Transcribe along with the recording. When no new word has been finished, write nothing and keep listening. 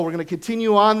We're going to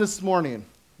continue on this morning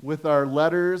with our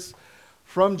letters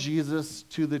from Jesus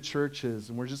to the churches.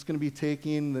 And we're just going to be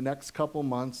taking the next couple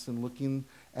months and looking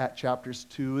at chapters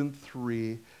 2 and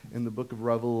 3 in the book of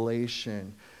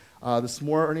Revelation. This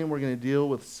morning we're going to deal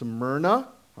with Smyrna.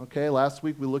 Okay, last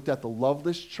week we looked at the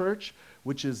Loveless Church,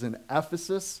 which is in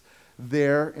Ephesus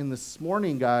there. And this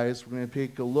morning, guys, we're going to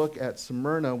take a look at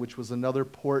Smyrna, which was another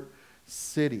port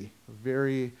city,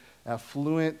 very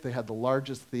affluent. They had the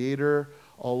largest theater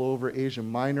all over Asia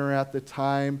Minor at the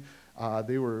time.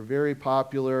 They were very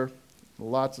popular,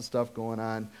 lots of stuff going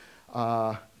on.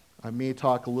 I may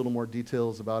talk a little more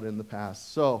details about it in the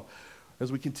past. So,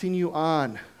 as we continue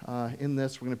on in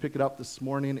this, we're going to pick it up this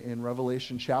morning in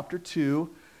Revelation chapter 2,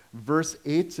 verse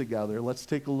 8 together. Let's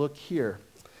take a look here.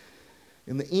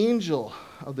 "And the angel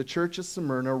of the church of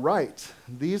Smyrna write,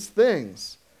 these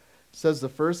things, says the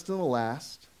first and the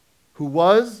last, who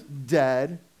was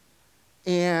dead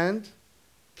and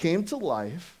came to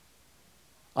life.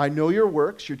 I know your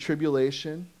works, your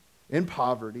tribulation, and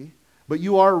poverty, but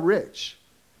you are rich.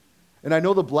 And I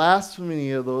know the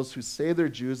blasphemy of those who say they're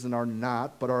Jews and are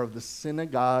not, but are of the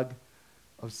synagogue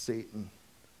of Satan.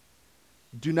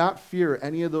 Do not fear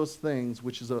any of those things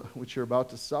which you're about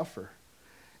to suffer.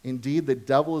 Indeed, the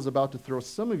devil is about to throw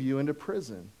some of you into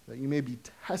prison, that you may be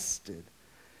tested,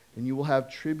 and you will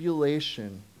have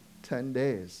tribulation 10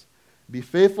 days. Be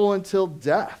faithful until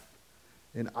death,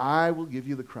 and I will give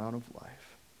you the crown of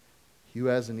life. He who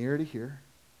has an ear to hear,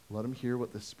 let him hear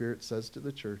what the Spirit says to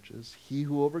the churches. He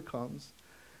who overcomes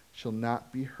shall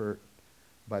not be hurt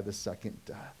by the second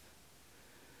death."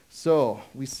 So,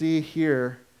 we see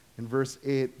here in verse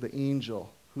 8, the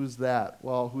angel. Who's that?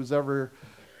 Well, who's ever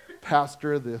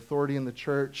pastor, the authority in the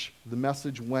church, the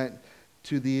message went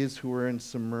to these who were in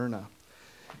Smyrna.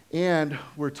 And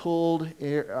we're told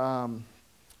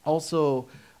also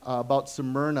about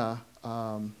Smyrna,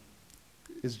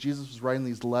 as Jesus was writing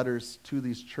these letters to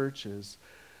these churches,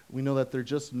 we know that they're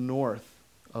just north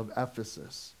of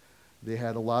Ephesus. They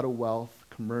had a lot of wealth,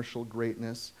 commercial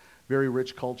greatness, very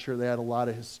rich culture. They had a lot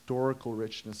of historical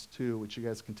richness too, which you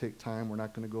guys can take time. We're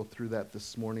not going to go through that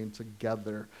this morning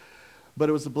together. But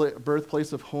it was the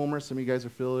birthplace of Homer. Some of you guys are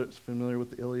familiar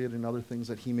with the Iliad and other things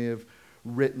that he may have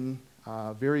written.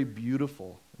 Very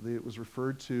beautiful. It was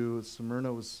referred to,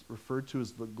 Smyrna was referred to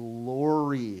as the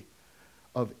glory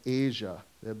of Asia.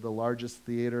 They had the largest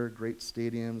theater, great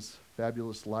stadiums,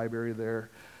 fabulous library there,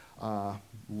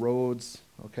 roads,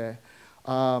 okay?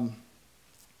 A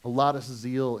lot of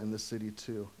zeal in the city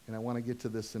too, and I want to get to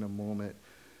this in a moment.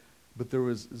 But there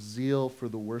was zeal for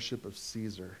the worship of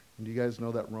Caesar. And do you guys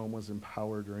know that Rome was in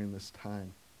power during this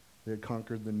time? They had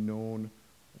conquered the known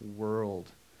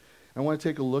world. I want to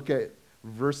take a look at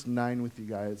verse 9 with you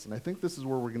guys, and I think this is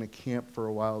where we're going to camp for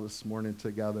a while this morning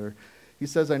together. He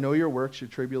says, I know your works, your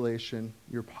tribulation,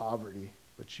 your poverty,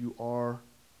 but you are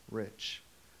rich.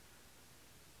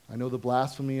 I know the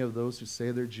blasphemy of those who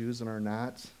say they're Jews and are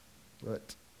not,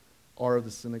 but are of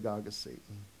the synagogue of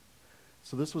Satan.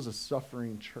 So this was a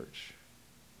suffering church,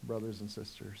 brothers and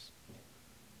sisters.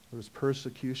 There was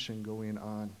persecution going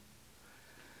on.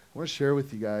 I want to share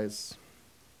with you guys,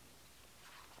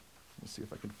 let's see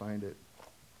if I can find it.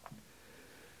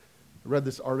 I read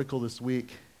this article this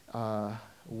week,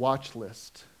 watch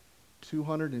list.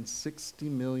 260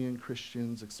 million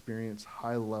Christians experience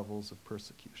high levels of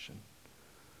persecution.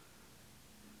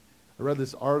 I read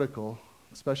this article,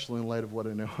 especially in light of what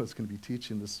I know I was going to be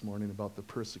teaching this morning about the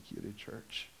persecuted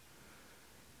church.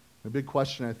 The big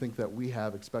question I think that we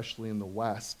have, especially in the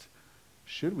West,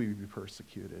 should we be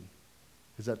persecuted?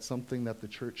 Is that something that the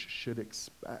church should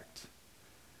expect?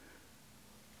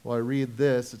 Well, I read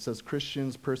this. It says,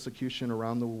 Christians' persecution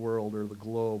around the world or the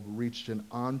globe reached an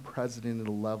unprecedented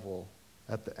level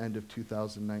at the end of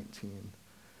 2019,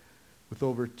 with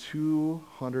over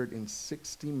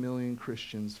 260 million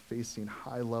Christians facing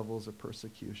high levels of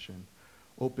persecution.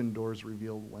 Open Doors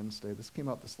revealed Wednesday. This came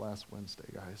out this last Wednesday,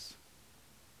 guys.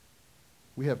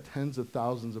 We have tens of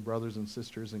thousands of brothers and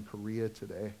sisters in Korea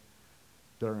today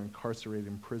that are incarcerated,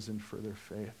 imprisoned for their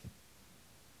faith.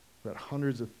 We've got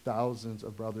hundreds of thousands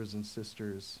of brothers and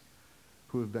sisters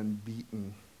who have been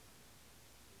beaten,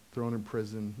 thrown in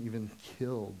prison, even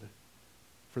killed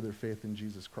for their faith in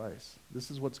Jesus Christ.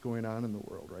 This is what's going on in the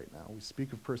world right now. We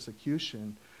speak of persecution,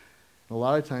 and a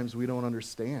lot of times we don't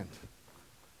understand.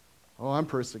 Oh, I'm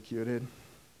persecuted.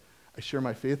 I share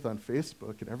my faith on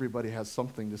Facebook, and everybody has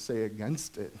something to say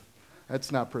against it.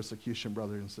 That's not persecution,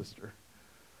 brother and sister.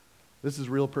 This is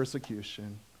real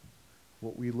persecution.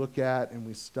 What we look at and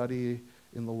we study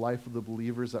in the life of the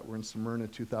believers that were in Smyrna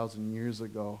 2,000 years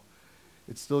ago,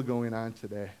 it's still going on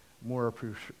today. More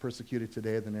are persecuted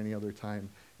today than any other time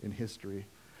in history.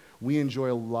 We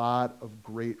enjoy a lot of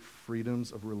great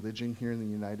freedoms of religion here in the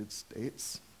United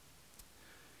States.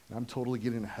 And I'm totally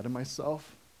getting ahead of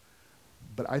myself,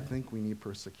 but I think we need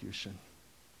persecution.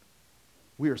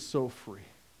 We are so free.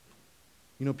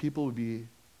 You know, people would be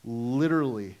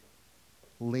literally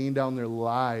laying down their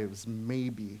lives,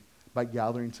 maybe, by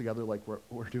gathering together like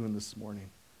we're doing this morning.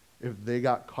 If they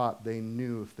got caught, they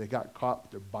knew if they got caught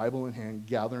with their Bible in hand,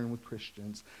 gathering with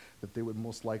Christians, that they would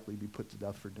most likely be put to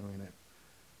death for doing it.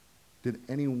 Did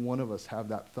any one of us have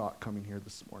that thought coming here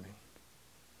this morning?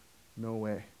 No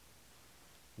way.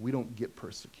 We don't get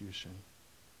persecution.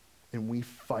 And we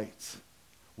fight.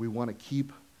 We want to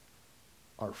keep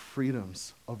our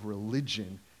freedoms of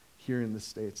religion here in the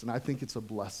States. And I think it's a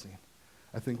blessing.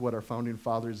 I think what our founding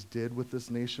fathers did with this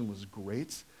nation was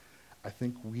great. I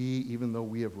think we, even though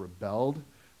we have rebelled,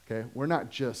 okay, we're not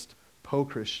just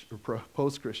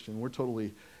post-Christian, we're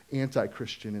totally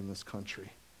anti-Christian in this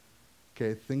country.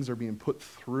 Okay, things are being put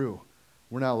through.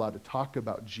 We're not allowed to talk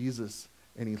about Jesus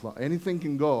any longer. Anything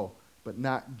can go, but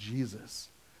not Jesus.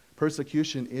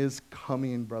 Persecution is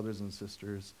coming, brothers and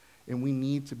sisters, and we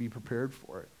need to be prepared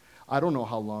for it. I don't know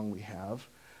how long we have,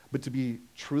 but to be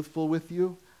truthful with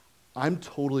you, I'm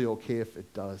totally okay if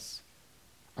it does.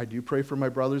 I do pray for my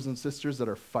brothers and sisters that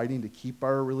are fighting to keep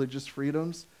our religious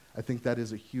freedoms. I think that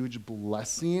is a huge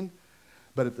blessing.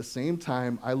 But at the same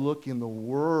time, I look in the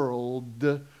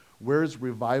world, where's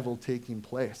revival taking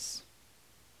place?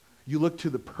 You look to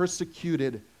the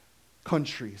persecuted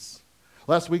countries.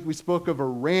 Last week we spoke of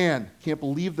Iran. Can't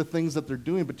believe the things that they're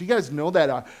doing. But do you guys know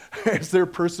that as they're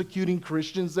persecuting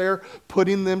Christians there,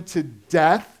 putting them to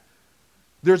death,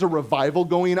 there's a revival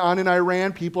going on in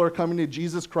Iran. People are coming to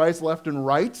Jesus Christ left and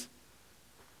right.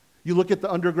 You look at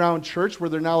the underground church where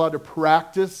they're not allowed to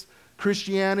practice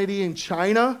Christianity in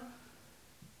China.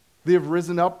 They have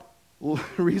risen up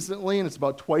recently, and it's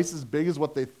about twice as big as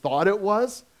what they thought it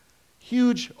was.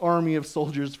 Huge army of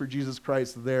soldiers for Jesus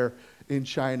Christ there in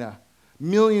China.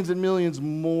 Millions and millions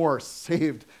more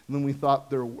saved than we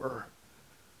thought there were.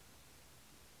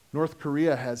 North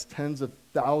Korea has tens of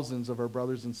thousands of our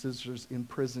brothers and sisters in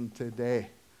prison today.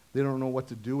 They don't know what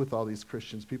to do with all these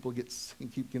Christians. People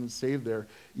keep getting saved there,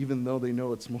 even though they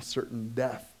know it's most certain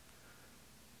death.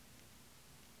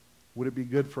 Would it be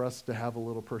good for us to have a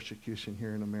little persecution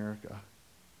here in America?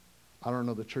 I don't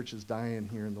know, the church is dying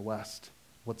here in the West.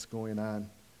 What's going on?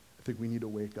 I think we need to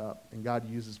wake up, and God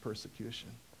uses persecution.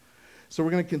 So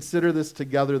we're going to consider this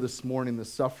together this morning, the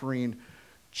suffering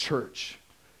church.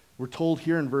 We're told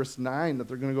here in verse 9 that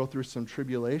they're going to go through some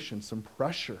tribulation, some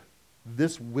pressure.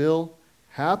 This will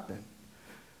happen.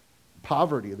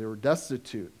 Poverty, they were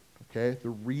destitute. Okay, the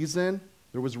reason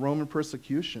there was Roman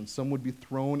persecution, some would be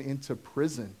thrown into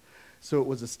prison. So it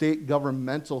was a state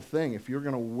governmental thing. If you're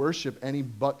going to worship any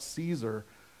but Caesar,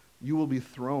 you will be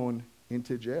thrown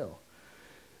into jail.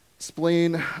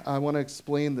 I want to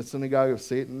explain the synagogue of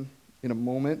Satan in a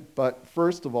moment, but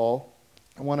first of all,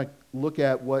 I want to look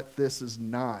at what this is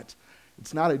not.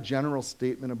 It's not a general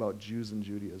statement about Jews and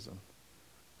Judaism.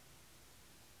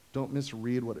 Don't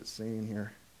misread what it's saying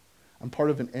here. I'm part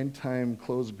of an end-time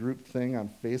closed group thing on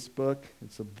Facebook.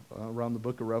 It's around the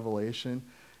book of Revelation,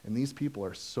 and these people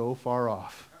are so far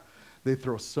off. They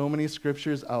throw so many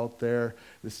scriptures out there.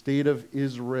 The state of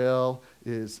Israel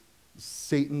is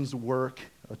Satan's work,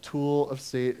 a tool of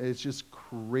Satan. It's just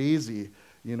crazy.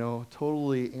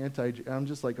 Totally I'm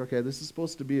just like, okay, this is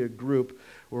supposed to be a group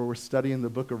where we're studying the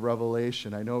book of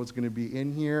Revelation. I know it's going to be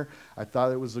in here. I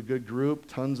thought it was a good group,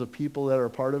 tons of people that are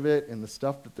part of it, and the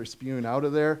stuff that they're spewing out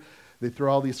of there, they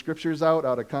throw all these scriptures out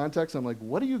of context. I'm like,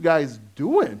 what are you guys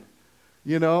doing?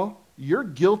 You're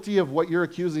guilty of what you're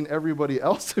accusing everybody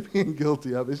else of being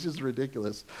guilty of. It's just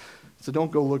ridiculous. So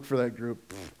don't go look for that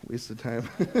group. Waste of time.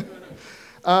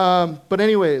 But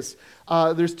anyways,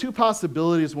 there's two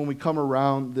possibilities when we come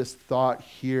around this thought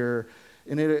here,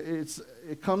 and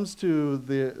it comes to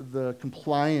the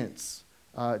compliance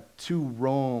to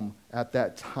Rome at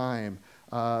that time.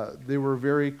 They were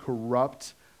very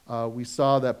corrupt. We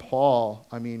saw that Paul,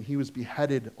 he was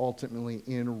beheaded ultimately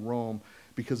in Rome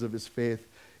because of his faith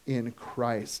in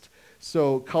Christ.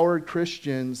 So coward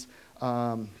Christians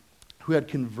who had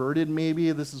converted,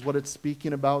 maybe, this is what it's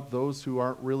speaking about, those who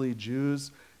aren't really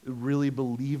Jews, really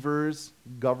believers,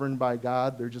 governed by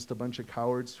God. They're just a bunch of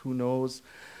cowards, who knows.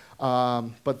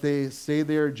 But they say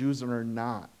they are Jews and are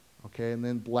not. Okay, and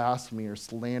then blasphemy or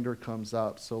slander comes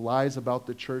up. So lies about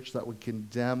the church that would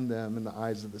condemn them in the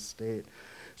eyes of the state.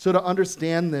 So to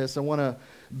understand this, I want to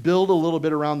build a little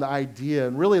bit around the idea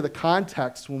and really the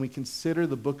context when we consider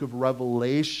the book of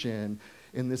Revelation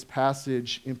in this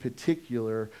passage in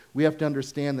particular. We have to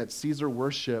understand that Caesar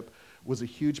worship was a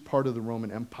huge part of the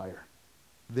Roman Empire.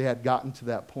 They had gotten to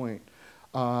that point.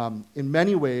 In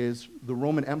many ways, the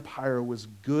Roman Empire was a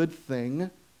good thing,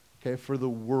 okay, for the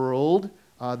world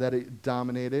that it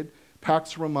dominated.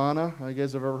 Pax Romana, you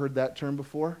guys have ever heard that term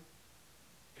before?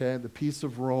 Okay, the peace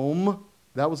of Rome,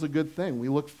 that was a good thing. We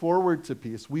look forward to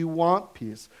peace. We want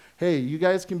peace. Hey, you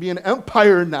guys can be an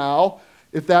empire now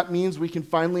if that means we can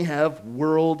finally have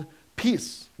world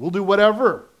peace. We'll do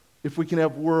whatever if we can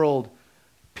have world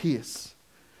peace.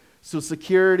 So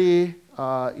security,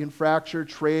 infrastructure,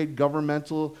 trade,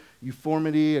 governmental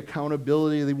uniformity,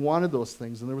 accountability, they wanted those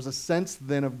things. And there was a sense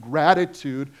then of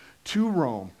gratitude to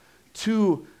Rome,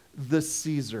 to the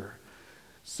Caesar.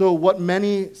 So what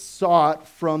many sought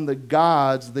from the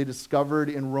gods, they discovered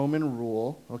in Roman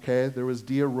rule. Okay, there was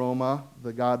Dea Roma,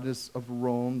 the goddess of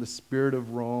Rome, the spirit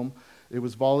of Rome. It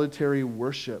was voluntary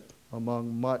worship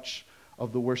among much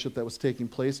of the worship that was taking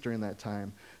place during that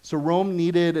time. So Rome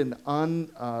needed an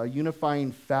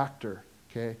unifying factor,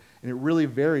 okay? And it really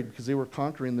varied because they were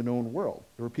conquering the known world.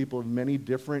 There were people of many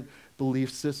different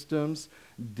belief systems,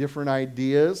 different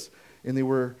ideas, and they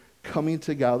were coming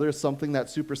together, something that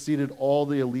superseded all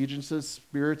the allegiances,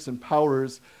 spirits, and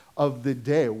powers of the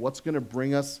day. What's going to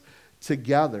bring us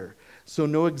together? So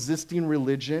no existing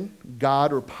religion,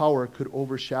 God, or power could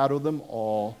overshadow them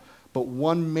all, but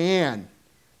one man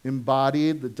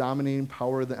embodied the dominating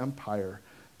power of the empire,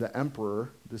 the emperor,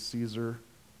 the Caesar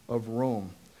of Rome.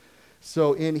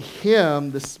 So in him,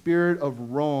 the spirit of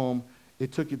Rome,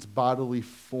 it took its bodily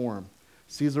form.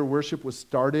 Caesar worship was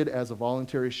started as a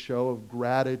voluntary show of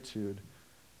gratitude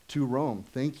to Rome.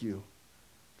 Thank you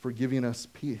for giving us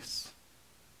peace,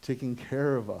 taking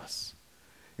care of us.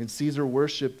 And Caesar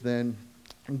worship then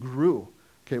grew.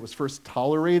 Okay, it was first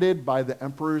tolerated by the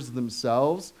emperors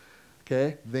themselves.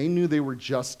 Okay, they knew they were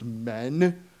just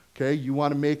men. Okay, you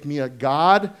want to make me a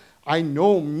god? I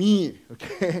know me.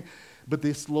 Okay, but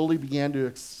they slowly began to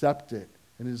accept it.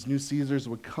 And as new Caesars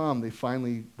would come, they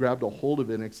finally grabbed a hold of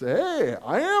it and said, hey,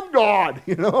 I am God.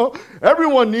 You know,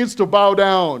 everyone needs to bow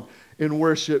down and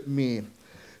worship me.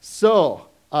 So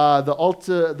the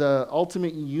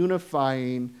ultimate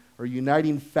unifying or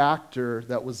uniting factor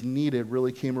that was needed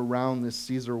really came around this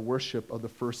Caesar worship of the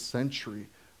first century.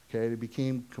 Okay, it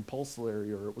became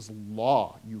compulsory, or it was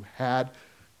law. You had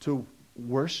to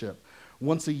worship.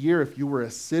 Once a year, if you were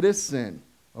a citizen,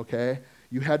 okay,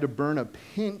 you had to burn a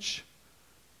pinch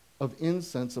of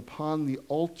incense upon the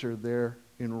altar there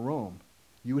in Rome.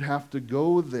 You would have to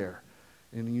go there,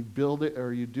 and you'd build it,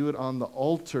 or you'd do it on the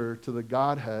altar to the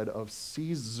Godhead of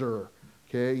Caesar.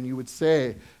 Okay, and you would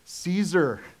say,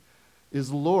 Caesar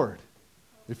is Lord.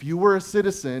 If you were a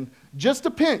citizen, just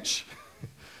a pinch.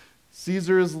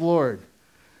 Caesar is Lord.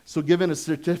 So given a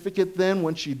certificate then,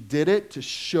 once you did it, to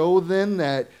show then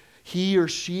that he or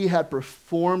she had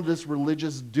performed this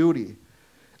religious duty.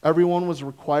 Everyone was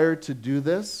required to do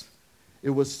this. It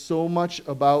was so much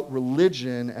about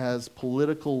religion as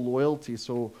political loyalty.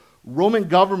 So Roman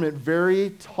government,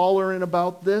 very tolerant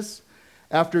about this.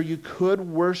 After you could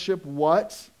worship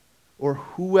what or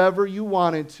whoever you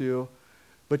wanted to,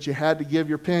 but you had to give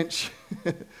your pinch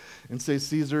and say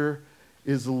Caesar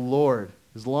is the Lord.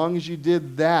 As long as you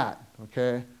did that,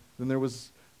 okay, then there was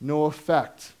no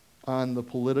effect on the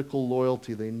political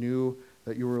loyalty. They knew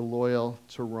that you were loyal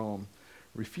to Rome.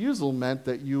 Refusal meant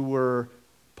that you were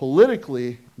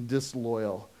politically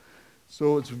disloyal.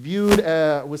 So it's viewed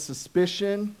with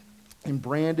suspicion and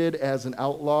branded as an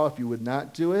outlaw if you would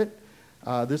not do it.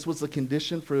 This was the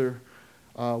condition for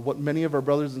what many of our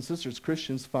brothers and sisters,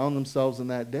 Christians, found themselves in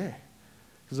that day.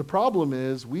 Because the problem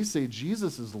is, we say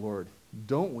Jesus is Lord,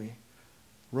 don't we?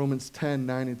 Romans 10,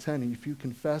 9 and 10. And if you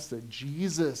confess that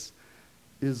Jesus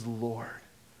is Lord,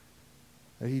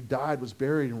 that he died, was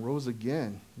buried, and rose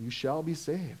again, you shall be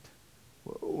saved.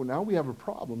 Whoa, now we have a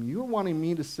problem. You're wanting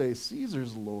me to say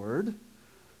Caesar's Lord,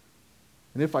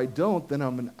 and if I don't, then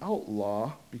I'm an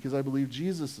outlaw because I believe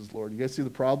Jesus is Lord. You guys see the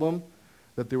problem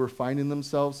that they were finding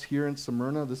themselves here in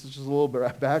Smyrna? This is just a little bit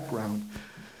of background.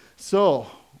 So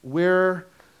where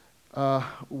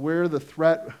the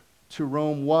threat to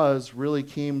Rome really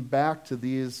came back to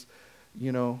these,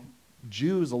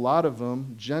 Jews, a lot of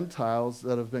them, Gentiles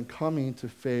that have been coming to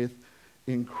faith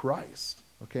in Christ.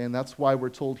 Okay, and that's why we're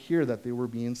told here that they were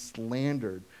being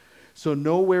slandered. So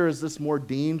nowhere is this more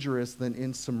dangerous than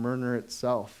in Smyrna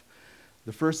itself.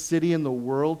 The first city in the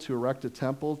world to erect a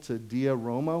temple to Dea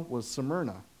Roma was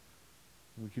Smyrna.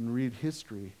 We can read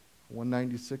history,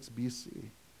 196 BC.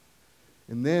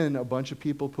 And then a bunch of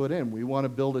people put in, we want to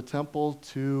build a temple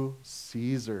to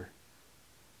Caesar.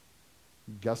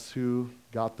 Guess who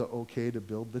got the okay to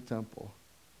build the temple?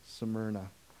 Smyrna,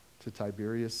 to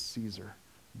Tiberius Caesar.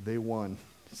 They won.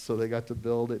 So they got to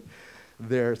build it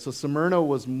there. So Smyrna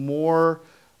was more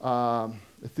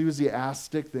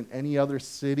enthusiastic than any other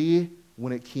city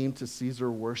when it came to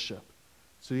Caesar worship.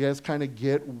 So you guys kind of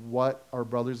get what our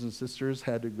brothers and sisters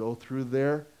had to go through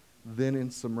there then in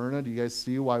Smyrna. Do you guys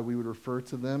see why we would refer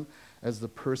to them as the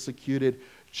persecuted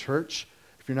church?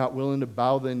 If you're not willing to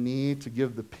bow the knee, to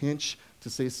give the pinch, to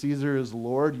say Caesar is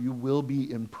Lord, you will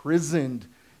be imprisoned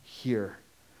here.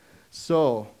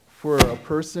 So for a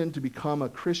person to become a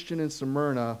Christian in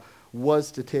Smyrna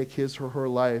was to take his or her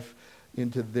life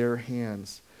into their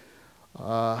hands.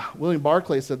 William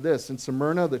Barclay said this: in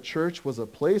Smyrna, the church was a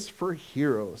place for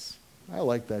heroes. I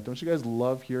like that. Don't you guys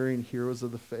love hearing heroes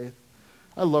of the faith?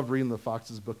 I love reading the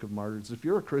Fox's Book of Martyrs. If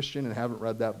you're a Christian and haven't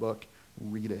read that book,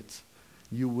 read it.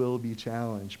 You will be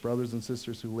challenged. Brothers and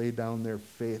sisters who laid down their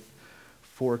faith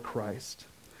for Christ.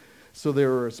 So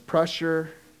there was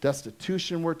pressure,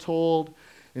 destitution, we're told.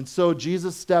 And so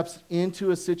Jesus steps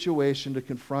into a situation to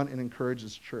confront and encourage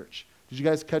his church. Did you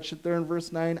guys catch it there in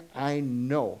verse 9? I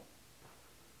know.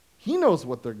 He knows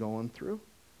what they're going through.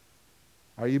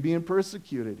 Are you being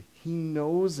persecuted? He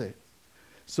knows it.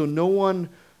 So no one,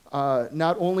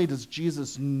 not only does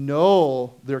Jesus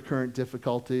know their current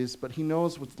difficulties, but he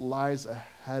knows what lies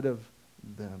ahead of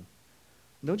them.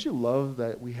 Don't you love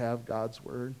that we have God's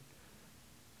word?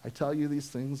 I tell you these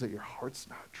things that your heart's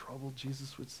not troubled,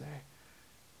 Jesus would say.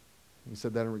 He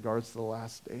said that in regards to the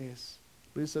last days.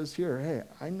 But he says here, hey,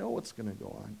 I know what's going to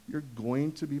go on. You're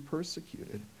going to be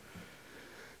persecuted.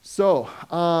 So,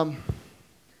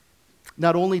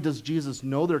 not only does Jesus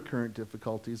know their current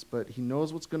difficulties, but he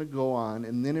knows what's going to go on.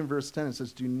 And then in verse 10 it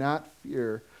says, do not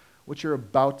fear what you're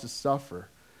about to suffer.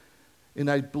 And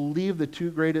I believe the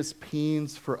two greatest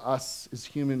pains for us as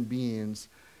human beings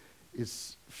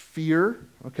is fear,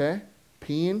 okay?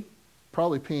 Pain,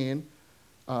 probably pain,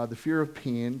 the fear of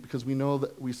pain, because we know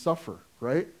that we suffer,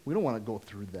 right? We don't want to go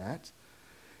through that.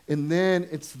 And then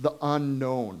it's the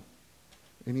unknown.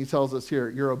 And he tells us here,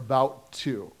 you're about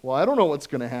to. Well, I don't know what's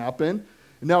going to happen.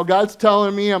 And now God's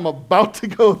telling me I'm about to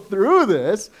go through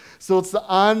this. So it's the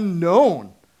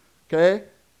unknown, okay?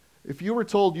 If you were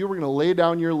told you were going to lay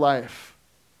down your life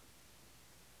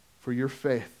for your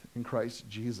faith in Christ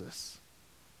Jesus,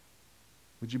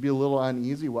 would you be a little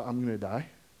uneasy? Well, I'm going to die.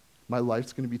 My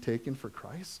life's going to be taken for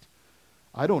Christ.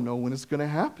 I don't know when it's going to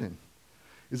happen.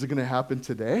 Is it going to happen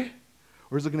today?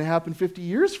 Or is it going to happen 50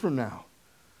 years from now?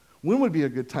 When would be a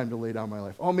good time to lay down my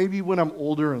life? Oh, maybe when I'm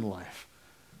older in life.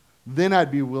 Then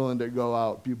I'd be willing to go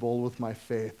out, be bold with my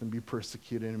faith, and be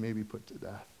persecuted and maybe put to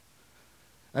death.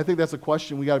 I think that's a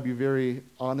question we got to be very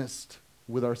honest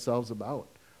with ourselves about.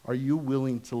 Are you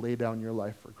willing to lay down your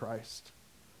life for Christ?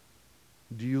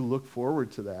 Do you look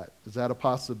forward to that? Is that a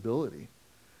possibility?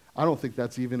 I don't think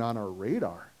that's even on our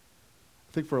radar.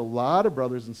 I think for a lot of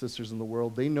brothers and sisters in the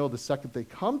world, they know the second they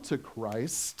come to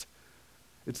Christ,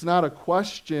 it's not a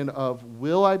question of,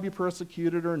 will I be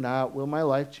persecuted or not? Will my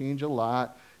life change a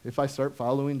lot if I start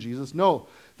following Jesus? No,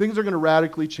 things are going to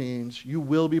radically change. You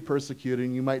will be persecuted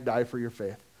and you might die for your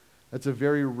faith. That's a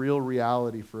very real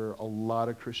reality for a lot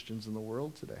of Christians in the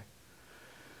world today.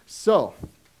 So,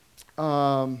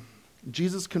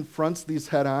 Jesus confronts these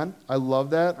head on. I love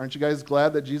that. Aren't you guys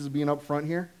glad that Jesus is being up front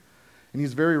here? And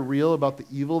he's very real about the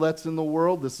evil that's in the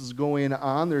world. This is going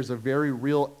on. There's a very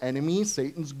real enemy.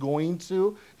 Satan's going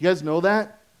to. You guys know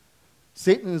that?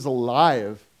 Satan is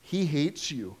alive. He hates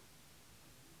you.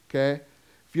 Okay?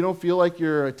 If you don't feel like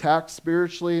you're attacked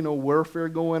spiritually, no warfare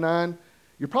going on,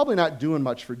 you're probably not doing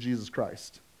much for Jesus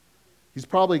Christ. He's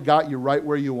probably got you right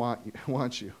where you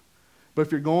wants you. But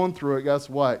if you're going through it, guess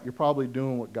what? You're probably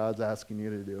doing what God's asking you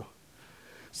to do.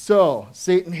 So,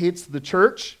 Satan hates the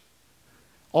church.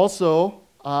 Also,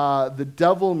 the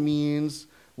devil means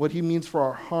what he means for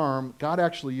our harm, God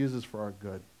actually uses for our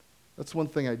good. That's one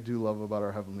thing I do love about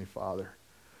our Heavenly Father.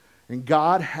 And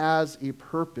God has a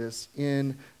purpose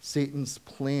in Satan's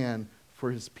plan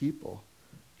for his people.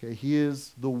 Okay, he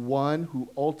is the one who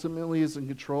ultimately is in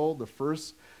control, the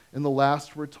first and the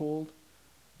last, we're told.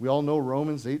 We all know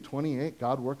Romans 8:28.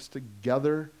 God works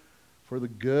together for the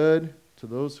good to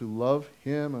those who love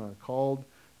him and are called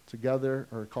together,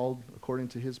 or called according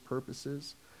to his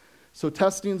purposes. So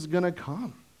testing's going to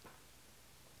come.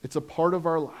 It's a part of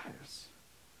our lives.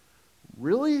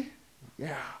 Really?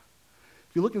 Yeah.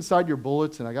 If you look inside your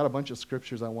bulletin, I got a bunch of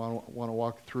scriptures I want to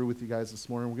walk through with you guys this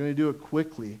morning. We're going to do it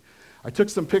quickly. I took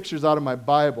some pictures out of my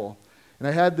Bible, and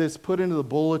I had this put into the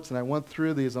bulletin. I went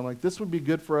through these. I'm like, this would be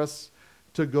good for us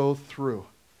to go through.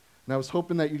 And I was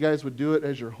hoping that you guys would do it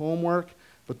as your homework,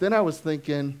 but then I was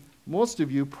thinking, most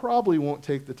of you probably won't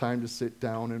take the time to sit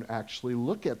down and actually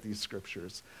look at these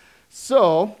scriptures.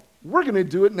 So, we're going to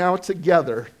do it now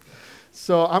together.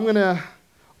 So I'm going to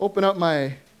open up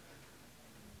my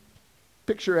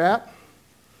picture app.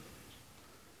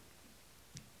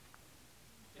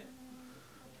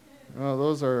 Oh,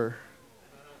 those are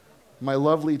my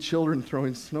lovely children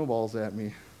throwing snowballs at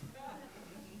me.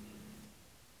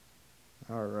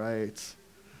 All right.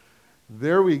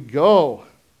 There we go.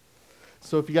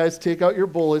 So if you guys take out your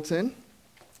bulletin,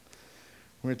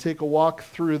 we're going to take a walk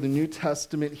through the New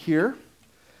Testament here.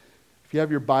 If you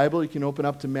have your Bible, you can open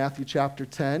up to Matthew chapter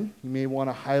 10. You may want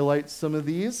to highlight some of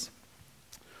these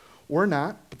or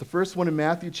not. But the first one in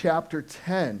Matthew chapter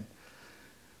 10,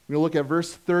 we're going to look at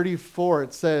verse 34.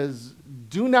 It says,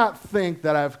 "Do not think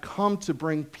that I've come to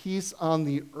bring peace on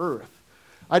the earth.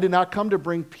 I did not come to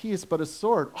bring peace, but a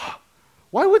sword."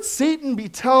 Why would Satan be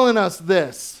telling us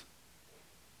this?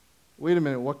 Wait a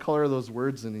minute, what color are those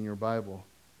words in your Bible?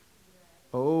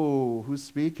 Oh, who's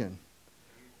speaking?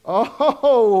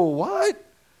 Oh, what?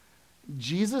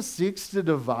 Jesus seeks to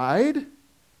divide?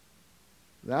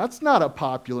 That's not a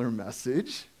popular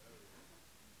message.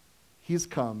 He's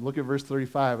come. Look at verse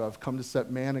 35. "I've come to set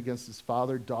man against his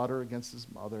father, daughter against his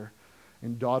mother,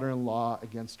 and daughter-in-law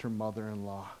against her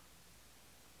mother-in-law."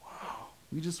 Wow.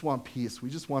 We just want peace. We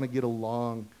just want to get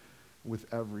along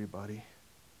with everybody.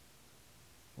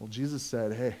 Well, Jesus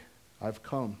said, hey, I've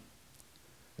come.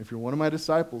 If you're one of my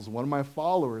disciples, one of my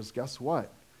followers, guess what?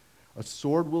 A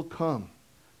sword will come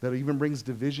that even brings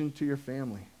division to your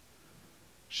family.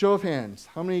 Show of hands.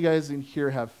 How many of you guys in here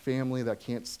have family that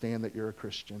can't stand that you're a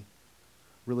Christian?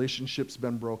 Relationships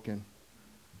been broken.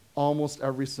 Almost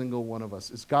every single one of us.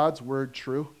 Is God's word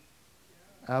true?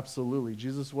 Absolutely.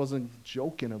 Jesus wasn't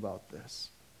joking about this.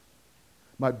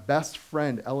 My best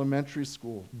friend, elementary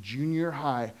school, junior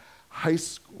high, high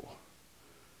school.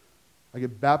 I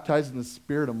get baptized in the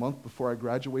Spirit a month before I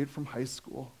graduate from high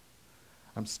school.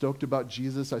 I'm stoked about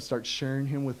Jesus. I start sharing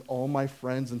him with all my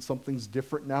friends, and something's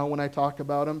different now when I talk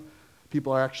about him.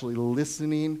 People are actually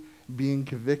listening, being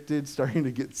convicted, starting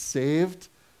to get saved.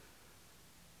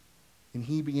 And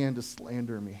he began to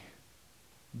slander me.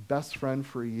 Best friend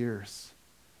for years,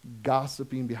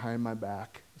 gossiping behind my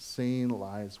back, saying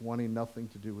lies, wanting nothing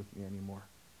to do with me anymore.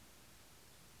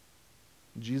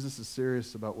 Jesus is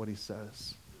serious about what he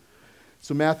says.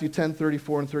 So Matthew 10,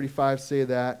 34 and 35 say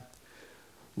that.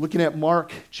 Looking at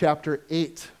Mark chapter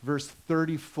 8, verse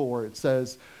 34, it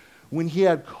says, "When he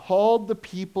had called the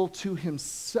people to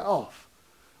himself,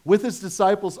 with his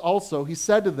disciples also, he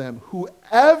said to them,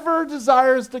 'Whoever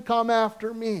desires to come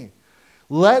after me,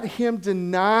 let him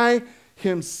deny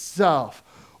himself.'"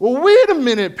 Well, wait a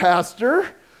minute,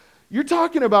 Pastor. You're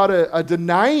talking about a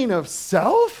denying of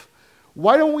self?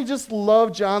 Why don't we just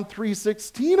love John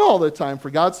 3:16 all the time? "For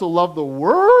God so loved the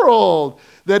world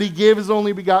that he gave his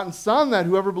only begotten Son, that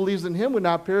whoever believes in him would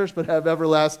not perish but have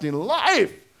everlasting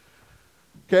life."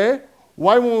 Okay?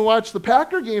 Why, when we watch the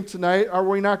Packer game tonight, are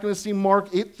we not going to see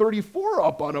Mark 8:34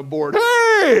 up on a board?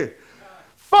 Hey!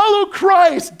 Follow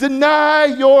Christ. Deny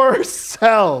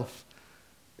yourself.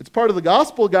 It's part of the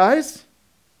gospel, guys.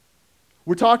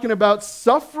 We're talking about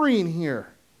suffering here.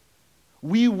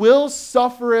 We will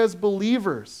suffer as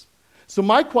believers. So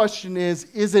my question is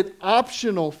it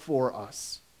optional for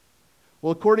us?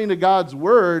 Well, according to God's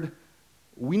word,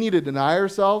 we need to deny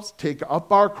ourselves, take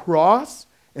up our cross,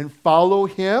 and follow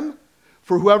him.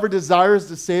 For whoever desires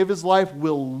to save his life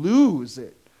will lose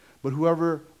it. But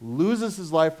whoever loses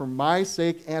his life for my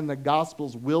sake and the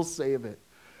gospel's will save it.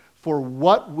 For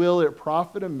what will it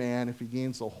profit a man if he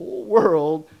gains the whole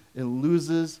world and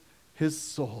loses his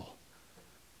soul?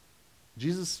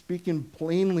 Jesus is speaking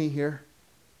plainly here.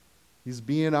 He's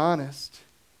being honest.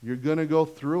 You're going to go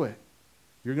through it.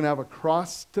 You're going to have a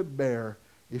cross to bear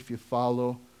if you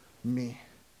follow me.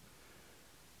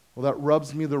 Well, that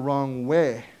rubs me the wrong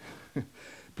way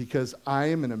because I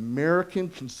am an American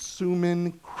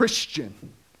consuming Christian.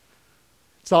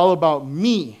 It's all about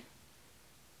me.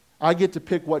 I get to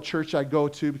pick what church I go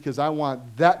to because I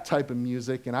want that type of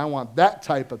music and I want that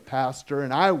type of pastor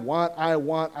and I want.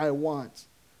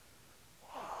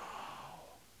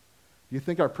 Do you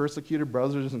think our persecuted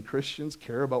brothers and Christians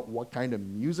care about what kind of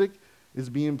music is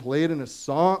being played in a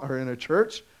song or in a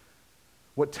church?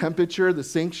 What temperature the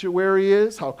sanctuary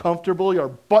is? How comfortable your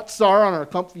butts are on our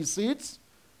comfy seats?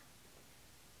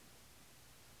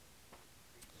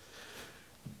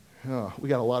 Oh, we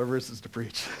got a lot of verses to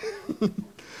preach.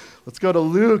 Let's go to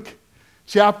Luke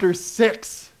chapter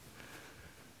 6.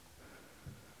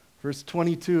 Verse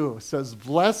 22 says,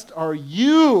 "Blessed are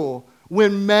you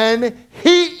when men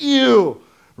hate you."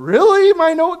 Really,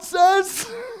 my note says?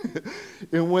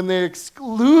 "And when they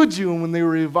exclude you, and when they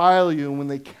revile you, and when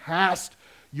they cast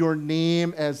your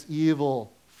name as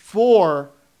evil for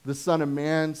the Son of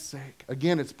Man's sake.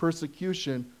 Again, it's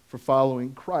persecution for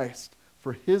following Christ,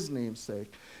 for his name's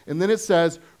sake. And then it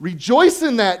says, rejoice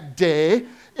in that day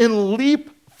and leap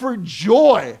for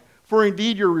joy, for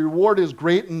indeed your reward is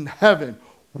great in heaven.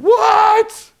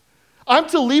 What? I'm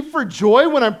to leap for joy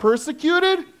when I'm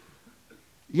persecuted?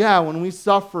 Yeah, when we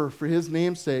suffer for his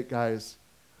name's sake, guys,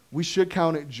 we should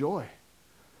count it joy.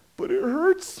 But it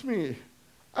hurts me.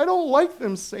 I don't like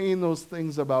them saying those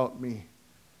things about me.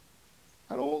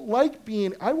 I don't like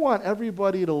I want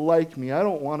everybody to like me. I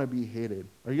don't want to be hated.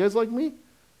 Are you guys like me?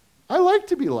 I like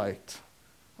to be liked.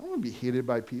 I don't want to be hated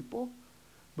by people.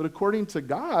 But according to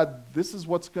God, this is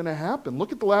what's going to happen.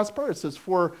 Look at the last part. It says,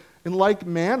 for in like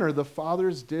manner the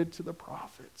fathers did to the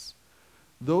prophets.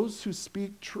 Those who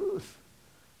speak truth,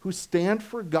 who stand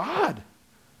for God,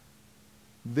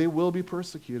 they will be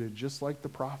persecuted just like the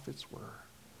prophets were.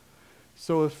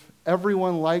 So if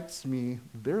everyone likes me,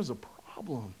 there's a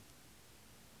problem.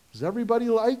 Does everybody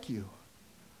like you?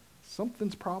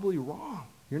 Something's probably wrong.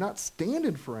 You're not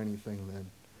standing for anything then.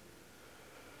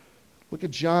 Look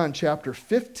at John chapter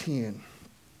 15.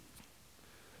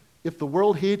 If the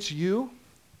world hates you,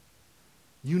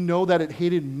 you know that it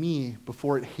hated me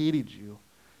before it hated you.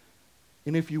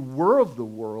 And if you were of the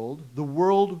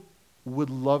world would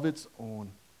love its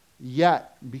own.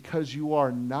 Yet, because you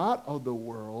are not of the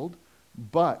world,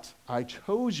 but I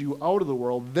chose you out of the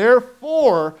world,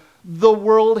 therefore the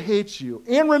world hates you.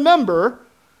 And remember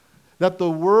that the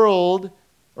word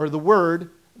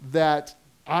that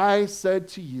I said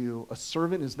to you, a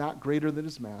servant is not greater than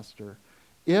his master.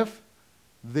 If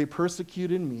they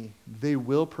persecuted me, they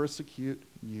will persecute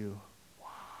you. Wow.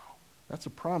 That's a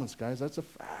promise, guys. That's a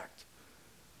fact.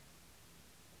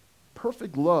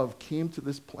 Perfect love came to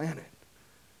this planet,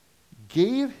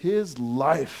 gave his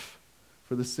life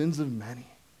for the sins of many.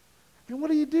 And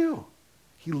what do?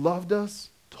 He loved us,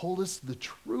 told us the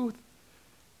truth,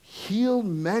 healed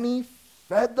many,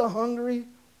 fed the hungry.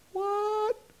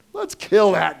 What? Let's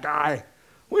kill that guy.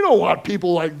 We don't want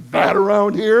people like that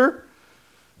around here.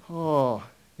 Oh,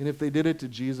 and if they did it to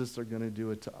Jesus, they're going to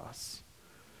do it to us.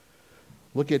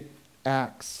 Look at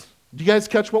Acts. Do you guys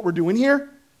catch what we're doing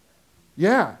here?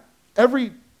 Yeah.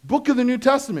 Every book of the New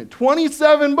Testament,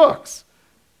 27 books.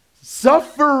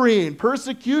 Suffering,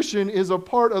 persecution is a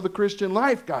part of the Christian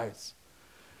life, guys.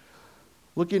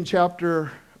 Look in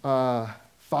chapter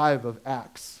 5 of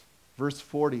Acts, verse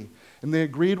 40. And they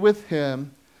agreed with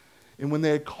him, and when they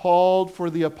had called for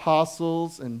the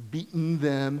apostles and beaten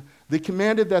them, they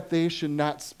commanded that they should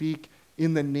not speak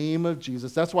in the name of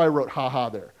Jesus. That's why I wrote ha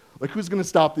there. Like, who's going to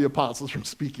stop the apostles from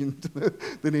speaking to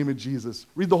the name of Jesus?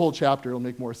 Read the whole chapter. It'll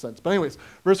make more sense. But anyways,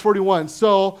 verse 41.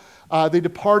 So they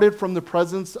departed from the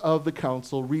presence of the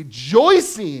council,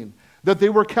 rejoicing that they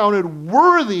were counted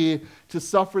worthy to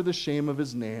suffer the shame of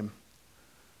his name.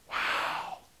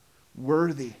 Wow.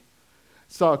 Worthy.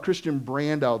 Saw a Christian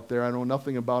brand out there. I know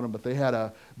nothing about them, but they had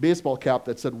a baseball cap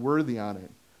that said worthy on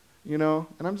it. You know?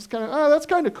 And I'm just kind of, that's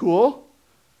kind of cool.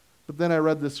 But then I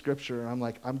read this scripture, and I'm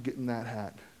like, I'm getting that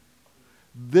hat.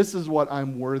 This is what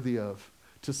I'm worthy of,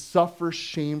 to suffer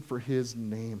shame for his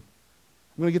name.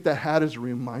 I'm going to get that hat as a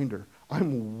reminder.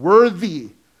 I'm worthy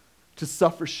to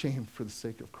suffer shame for the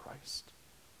sake of Christ.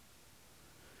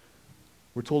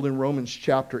 We're told in Romans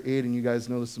chapter 8, and you guys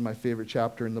know this is my favorite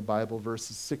chapter in the Bible,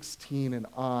 verses 16 and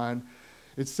on.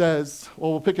 It says,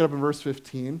 well, we'll pick it up in verse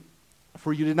 15.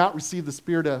 For you did not receive the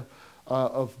spirit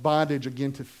of bondage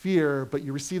again to fear, but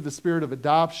you received the spirit of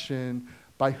adoption,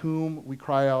 by whom we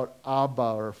cry out,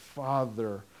 Abba, or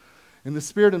Father. And the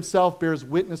Spirit himself bears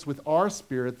witness with our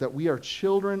spirit that we are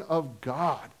children of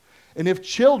God. And if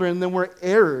children, then we're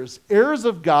heirs, heirs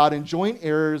of God and joint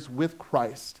heirs with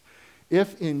Christ.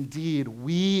 If indeed,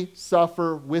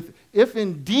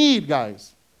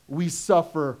 guys, we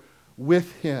suffer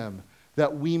with him,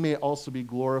 that we may also be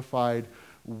glorified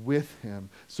with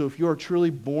him. So if you are truly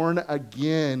born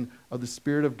again of the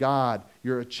Spirit of God,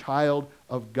 you're a child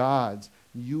of God's,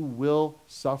 you will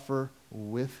suffer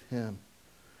with him.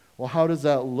 Well, how does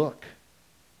that look?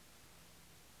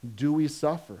 Do we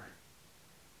suffer?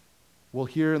 Well,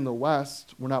 here in the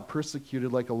West, we're not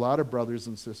persecuted like a lot of brothers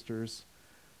and sisters,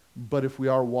 but if we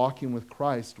are walking with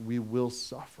Christ, we will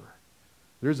suffer.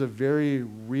 There's a very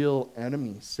real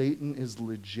enemy. Satan is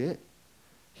legit.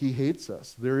 He hates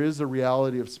us. There is a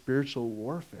reality of spiritual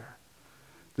warfare.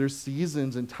 There's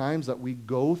seasons and times that we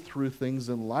go through things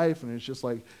in life, and it's just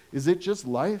like, is it just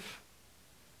life?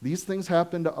 These things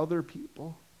happen to other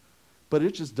people, but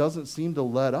it just doesn't seem to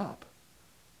let up.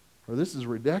 Or this is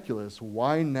ridiculous.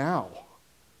 Why now?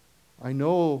 I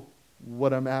know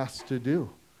what I'm asked to do.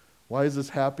 Why is this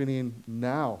happening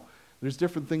now? There's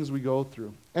different things we go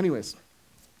through. Anyways,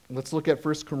 let's look at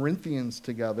 1 Corinthians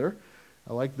together.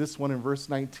 I like this one in verse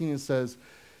 19. It says,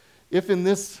 if in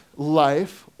this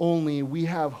life only we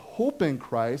have hope in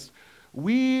Christ,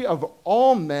 we of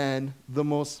all men the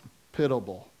most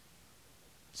pitiable.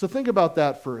 So think about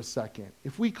that for a second.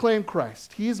 If we claim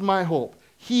Christ, he is my hope.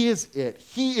 He is it.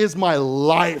 He is my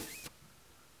life.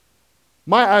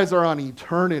 My eyes are on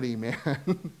eternity, man.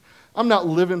 I'm not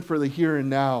living for the here and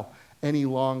now any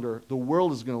longer. The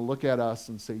world is going to look at us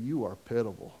and say, you are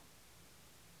pitiable.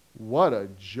 What a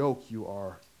joke you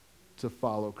are to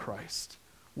follow Christ.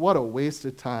 What a waste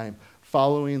of time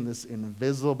following this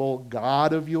invisible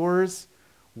God of yours.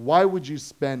 Why would you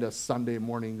spend a Sunday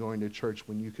morning going to church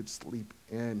when you could sleep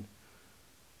in?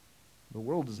 The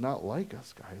world does not like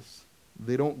us, guys.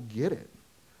 They don't get it.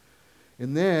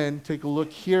 And then take a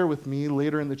look here with me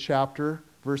later in the chapter,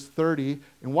 verse 30.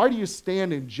 And why do you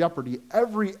stand in jeopardy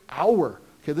every hour?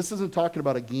 Okay, this isn't talking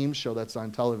about a game show that's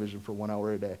on television for 1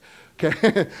 hour a day.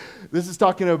 Okay, this is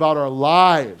talking about our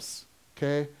lives.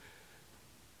 Okay,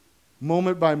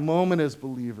 moment by moment as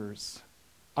believers.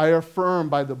 I affirm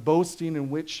by the boasting in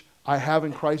which I have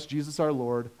in Christ Jesus our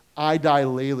Lord, I die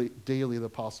daily, the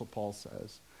Apostle Paul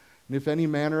says. And if any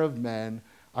manner of men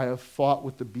I have fought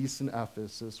with the beasts in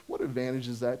Ephesus, what advantage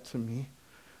is that to me?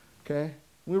 Okay?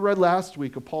 We read last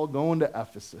week of Paul going to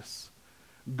Ephesus.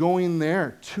 Going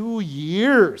there, 2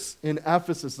 years in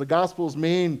Ephesus. The gospel is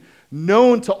made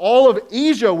known to all of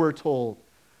Asia, we're told.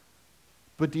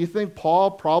 But do you think Paul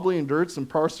probably endured some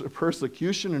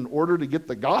persecution in order to get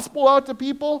the gospel out to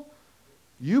people?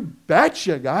 You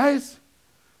betcha, guys.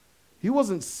 He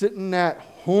wasn't sitting at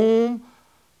home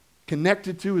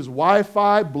connected to his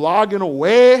Wi-Fi, blogging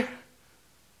away.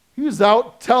 He was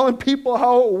out telling people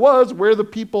how it was where the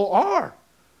people are.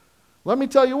 Let me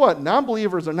tell you what,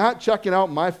 non-believers are not checking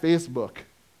out my Facebook.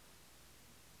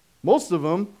 Most of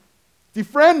them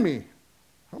defriend me.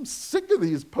 I'm sick of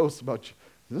these posts about you.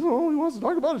 This is all he wants to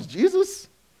talk about is Jesus?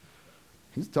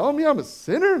 He's telling me I'm a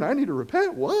sinner and I need to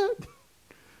repent? What?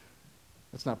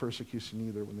 That's not persecution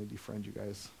either when they defriend you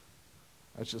guys.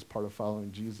 That's just part of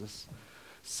following Jesus.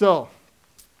 So,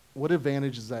 what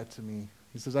advantage is that to me?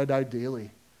 He says, I die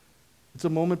daily. It's a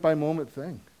moment-by-moment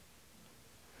thing.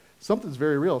 Something's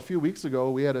very real. A few weeks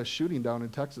ago, we had a shooting down in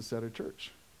Texas at a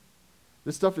church.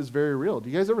 This stuff is very real. Do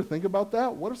you guys ever think about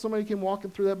that? What if somebody came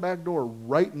walking through that back door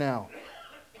right now?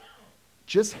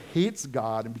 Just hates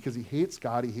God, and because he hates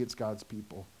God, he hates God's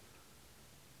people.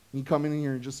 You come in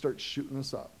here and just start shooting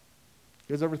us up.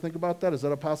 You guys ever think about that? Is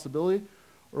that a possibility?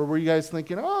 Or were you guys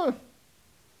thinking, oh,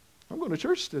 I'm going to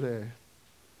church today.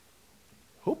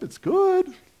 Hope it's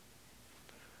good.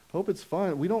 Hope it's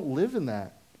fun. We don't live in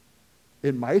that.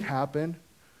 It might happen,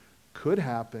 could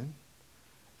happen,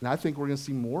 and I think we're going to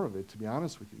see more of it, to be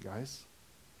honest with you guys.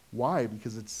 Why?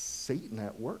 Because it's Satan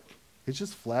at work. It's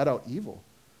just flat out evil.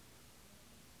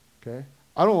 Okay?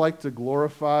 I don't like to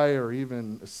glorify or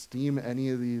even esteem any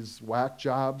of these whack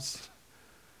jobs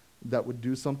that would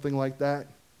do something like that.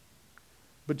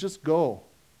 But just go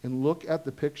and look at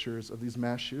the pictures of these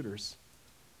mass shooters.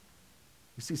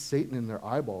 You see Satan in their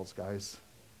eyeballs, guys.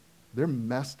 They're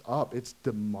messed up. It's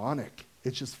demonic.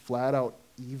 It's just flat out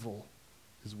evil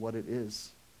is what it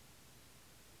is.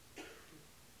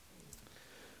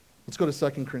 Let's go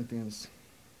to 2 Corinthians.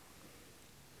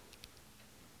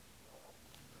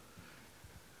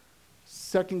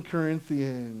 2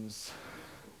 Corinthians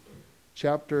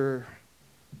chapter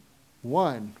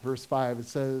 1, verse 5, it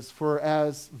says, for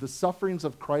as the sufferings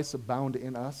of Christ abound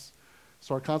in us,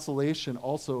 so our consolation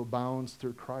also abounds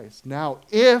through Christ. Now,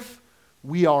 if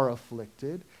we are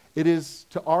afflicted, it is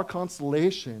to our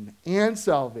consolation and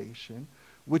salvation,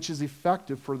 which is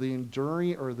effective for the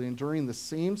enduring the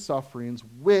same sufferings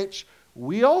which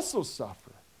we also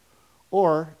suffer.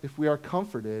 Or if we are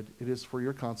comforted, it is for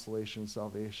your consolation and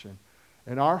salvation.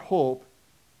 And our hope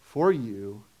for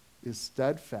you is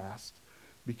steadfast,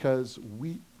 because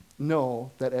we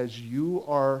know that as you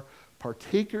are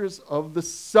partakers of the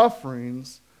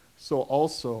sufferings, so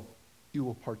also you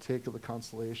will partake of the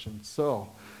consolation. So,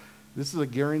 this is a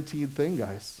guaranteed thing,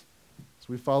 guys. As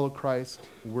we follow Christ,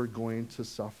 we're going to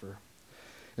suffer.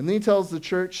 And then he tells the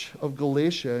church of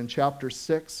Galatia in chapter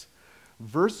 6,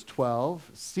 verse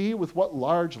 12, see with what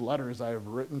large letters I have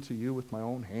written to you with my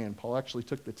own hand. Paul actually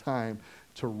took the time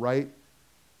to write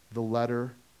the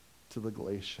letter to the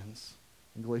Galatians.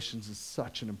 And Galatians is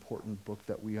such an important book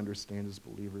that we understand as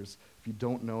believers. If you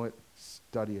don't know it,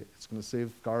 study it. It's going to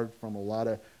safeguard from a lot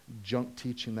of junk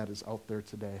teaching that is out there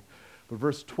today. But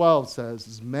verse 12 says,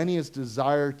 as many as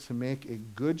desire to make a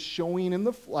good showing in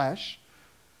the flesh,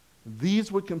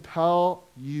 these would compel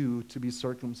you to be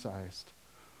circumcised,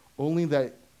 only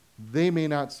that they may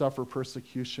not suffer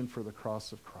persecution for the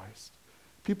cross of Christ.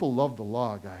 People love the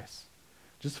law, guys.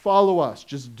 Just follow us.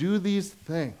 Just do these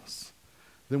things.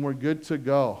 Then we're good to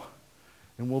go.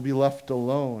 And we'll be left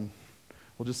alone.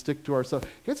 We'll just stick to ourselves.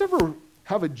 You guys ever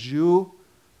have a Jew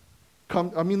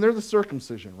come? I mean, they're the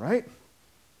circumcision, right?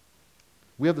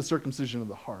 We have the circumcision of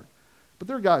the heart. But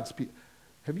they're God's people.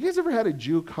 Have you guys ever had a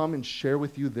Jew come and share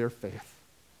with you their faith?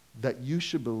 That you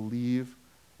should believe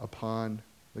upon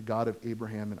the God of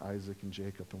Abraham and Isaac and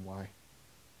Jacob, and why?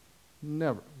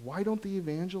 Never. Why don't they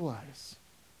evangelize?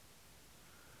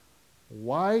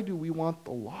 Why do we want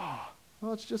the law?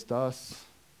 Well, it's just us.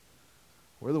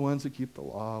 We're the ones who keep the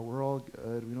law. We're all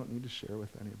good. We don't need to share with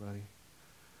anybody.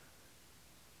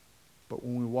 But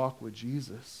when we walk with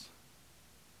Jesus,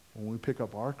 when we pick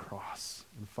up our cross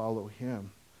and follow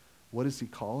him, what is he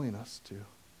calling us to?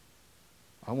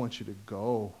 I want you to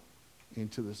go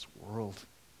into this world,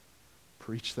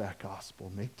 preach that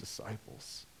gospel, make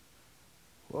disciples.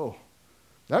 Whoa,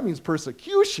 that means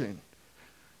persecution.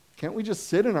 Can't we just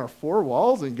sit in our four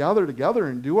walls and gather together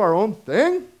and do our own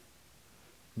thing?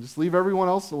 And just leave everyone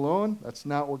else alone? That's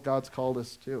not what God's called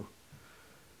us to.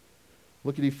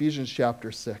 Look at Ephesians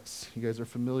chapter 6. You guys are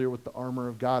familiar with the armor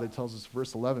of God. It tells us,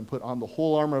 verse 11, put on the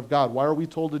whole armor of God. Why are we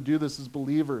told to do this as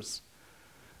believers?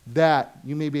 That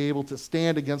you may be able to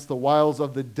stand against the wiles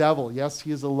of the devil. Yes,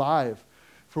 he is alive.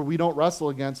 For we don't wrestle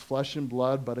against flesh and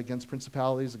blood, but against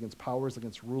principalities, against powers,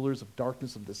 against rulers of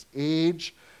darkness of this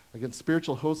age, against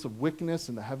spiritual hosts of wickedness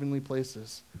in the heavenly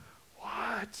places.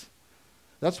 What?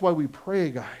 That's why we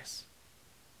pray, guys.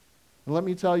 And let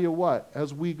me tell you what,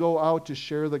 as we go out to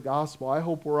share the gospel, I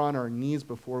hope we're on our knees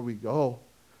before we go.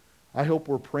 I hope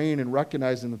we're praying and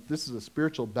recognizing that this is a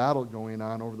spiritual battle going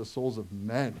on over the souls of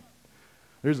men.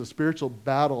 There's a spiritual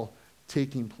battle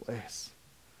taking place.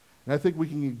 And I think we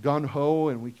can get gung-ho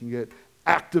and we can get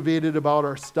activated about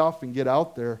our stuff and get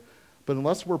out there. But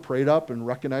unless we're prayed up and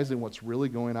recognizing what's really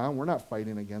going on, we're not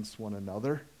fighting against one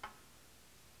another.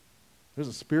 There's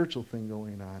a spiritual thing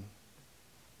going on.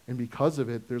 And because of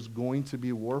it, there's going to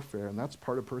be warfare, and that's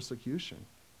part of persecution.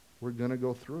 We're going to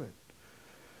go through it.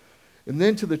 And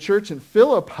then to the church in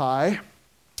Philippi,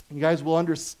 you guys will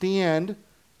understand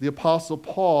the Apostle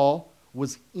Paul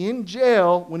was in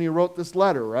jail when he wrote this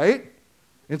letter, right?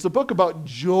 It's a book about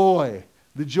joy,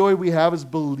 the joy we have as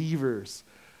believers.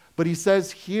 But he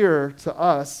says here to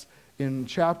us in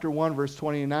chapter 1, verse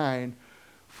 29,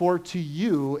 for to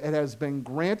you it has been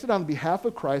granted on behalf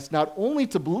of Christ not only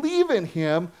to believe in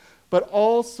him, but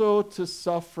also to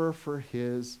suffer for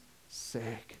his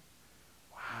sake.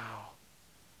 Wow.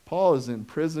 Paul is in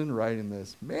prison writing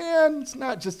this. Man, it's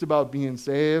not just about being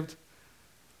saved.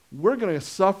 We're going to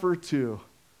suffer too.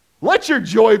 Let your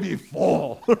joy be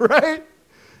full, right?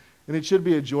 And it should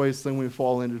be a joyous thing when we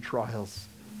fall into trials,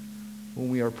 when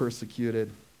we are persecuted.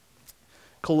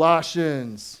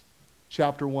 Colossians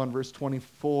chapter 1, verse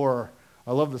 24.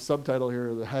 I love the subtitle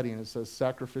here, the heading. It says,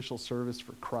 Sacrificial Service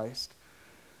for Christ.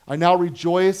 I now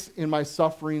rejoice in my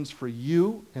sufferings for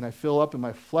you, and I fill up in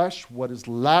my flesh what is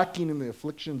lacking in the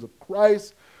afflictions of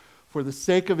Christ for the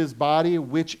sake of his body,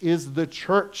 which is the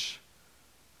church,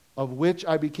 of which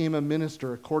I became a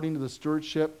minister according to the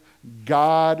stewardship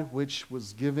God which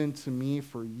was given to me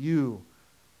for you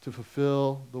to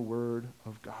fulfill the word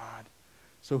of God.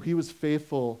 So he was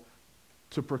faithful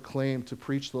to proclaim, to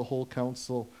preach the whole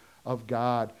counsel of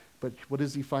God. But what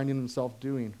is he finding himself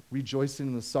doing? Rejoicing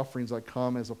in the sufferings that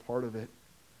come as a part of it.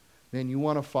 Man, you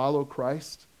want to follow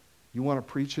Christ? You want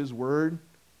to preach his word?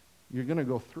 You're going to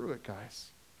go through it, guys.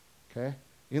 Okay?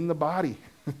 In the body.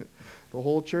 The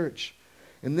whole church.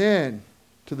 And then,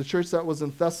 to the church that was in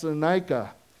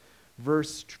Thessalonica,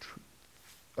 verse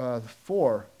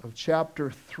 4 of chapter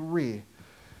 3,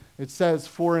 it says,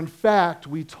 for in fact,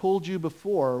 we told you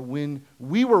before when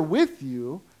we were with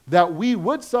you that we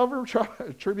would suffer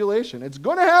tribulation. It's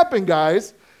going to happen,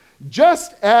 guys,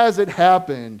 just as it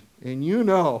happened. And you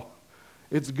know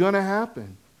it's going to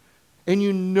happen. And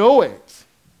you know it.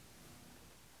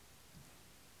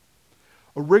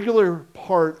 A regular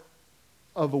part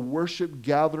of a worship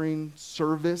gathering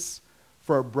service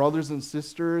for our brothers and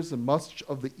sisters in much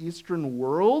of the Eastern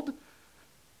world,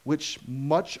 which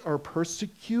much are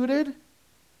persecuted,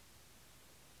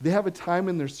 they have a time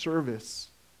in their service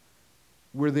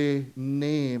where they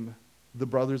name the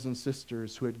brothers and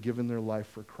sisters who had given their life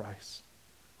for Christ,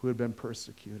 who had been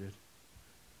persecuted.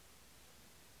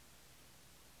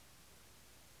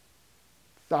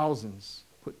 Thousands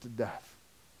put to death.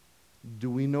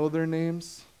 Do we know their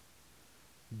names?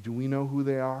 Do we know who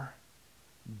they are?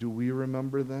 Do we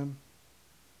remember them?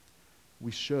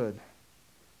 We should.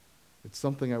 It's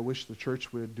something I wish the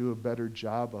church would do a better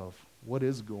job of. What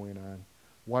is going on?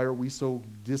 Why are we so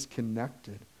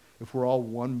disconnected if we're all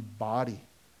one body?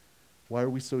 Why are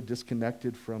we so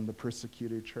disconnected from the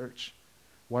persecuted church?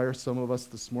 Why are some of us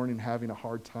this morning having a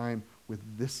hard time with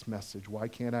this message? Why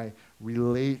can't I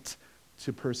relate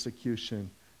to persecution,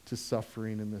 to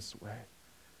suffering in this way?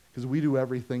 Because we do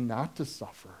everything not to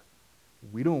suffer.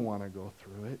 We don't want to go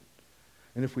through it.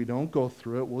 And if we don't go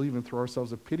through it, we'll even throw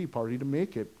ourselves a pity party to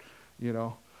make it,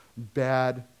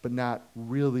 bad, but not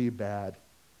really bad.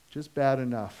 Just bad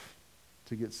enough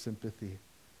to get sympathy.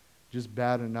 Just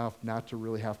bad enough not to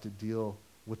really have to deal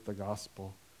with the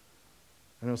gospel.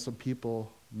 I know some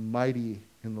people mighty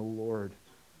in the Lord,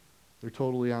 they're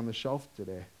totally on the shelf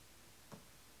today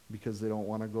because they don't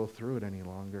want to go through it any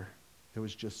longer. It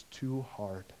was just too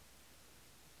hard.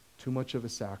 Too much of a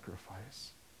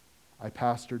sacrifice. I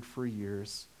pastored for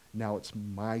years. Now it's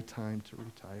my time to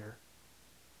retire.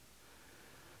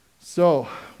 So,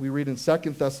 we read in 2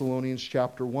 Thessalonians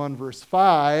chapter 1, verse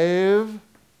 5.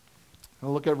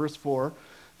 I'll look at verse 4.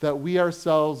 That we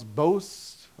ourselves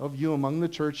boast of you among the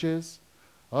churches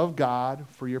of God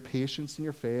for your patience and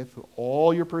your faith,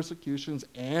 all your persecutions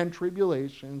and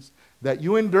tribulations that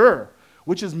you endure,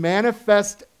 which is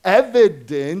manifest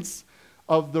evidence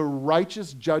of the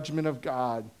righteous judgment of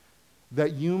God,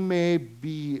 that you may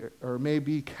be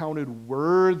counted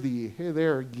worthy, hey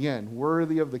there again,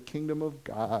 worthy of the kingdom of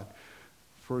God,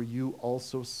 for you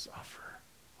also suffer.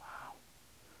 Wow.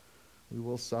 We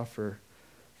will suffer.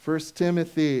 1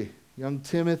 Timothy, young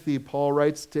Timothy, Paul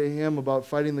writes to him about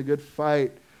fighting the good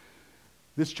fight.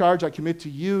 This charge I commit to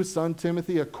you, son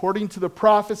Timothy, according to the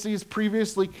prophecies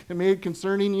previously made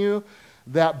concerning you,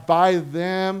 that by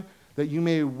them that you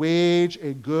may wage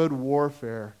a good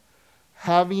warfare,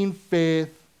 having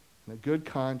faith and a good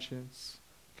conscience.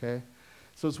 Okay?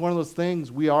 So it's one of those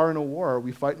things, we are in a war. Are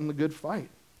we fighting the good fight?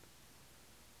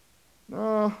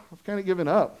 No, I've kind of given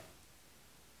up.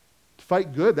 To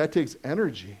fight good, that takes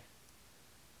energy.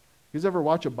 You guys ever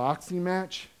watch a boxing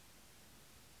match?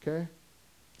 Okay?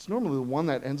 It's normally the one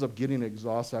that ends up getting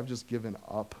exhausted. I've just given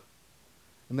up.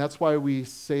 And that's why we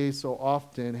say so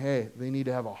often, hey, they need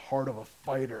to have a heart of a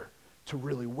fighter to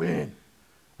really win.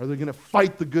 Are they going to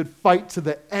fight the good fight to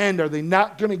the end? Are they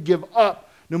not going to give up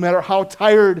no matter how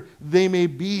tired they may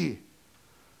be?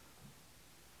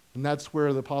 And that's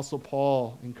where the Apostle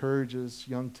Paul encourages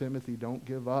young Timothy, don't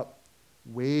give up.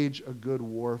 Wage a good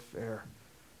warfare.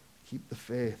 Keep the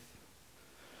faith.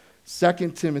 2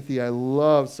 Timothy, I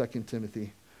love 2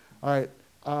 Timothy. All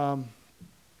right.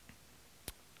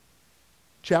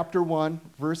 Chapter 1,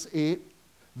 verse 8.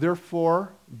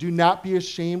 Therefore, do not be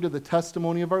ashamed of the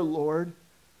testimony of our Lord,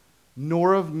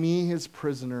 nor of me, his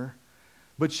prisoner,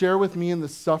 but share with me in the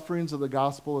sufferings of the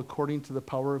gospel according to the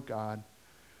power of God,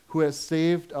 who has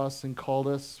saved us and called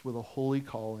us with a holy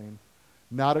calling,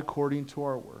 not according to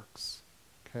our works.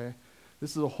 Okay?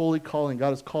 This is a holy calling. God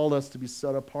has called us to be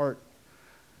set apart.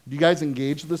 Do you guys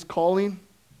engage this calling?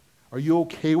 Are you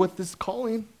okay with this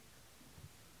calling?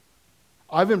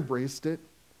 I've embraced it.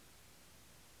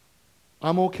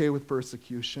 I'm okay with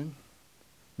persecution.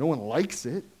 No one likes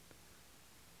it.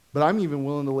 But I'm even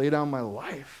willing to lay down my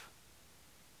life.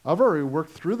 I've already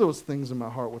worked through those things in my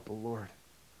heart with the Lord.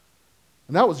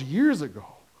 And that was years ago.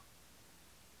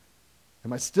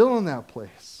 Am I still in that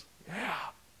place? Yeah.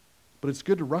 But it's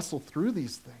good to wrestle through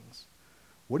these things.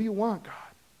 What do you want, God?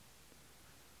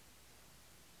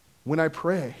 When I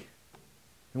pray,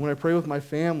 and when I pray with my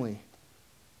family,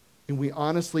 and we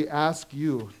honestly ask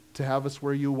you to have us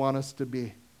where you want us to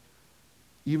be,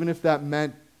 even if that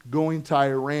meant going to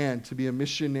Iran to be a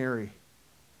missionary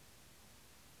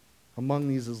among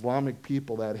these Islamic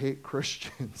people that hate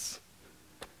Christians,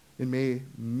 it may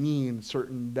mean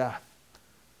certain death.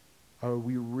 Are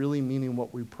we really meaning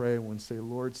what we pray when we say,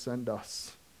 Lord, send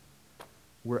us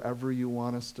wherever you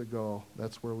want us to go?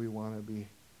 That's where we want to be.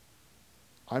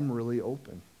 I'm really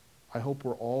open. I hope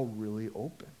we're all really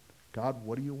open. God,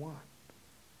 what do you want?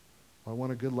 I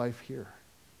want a good life here.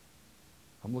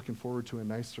 I'm looking forward to a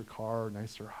nicer car, a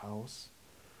nicer house.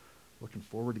 Looking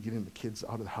forward to getting the kids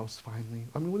out of the house finally.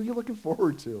 I mean, what are you looking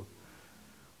forward to?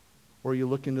 Or are you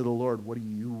looking to the Lord? What do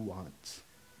you want?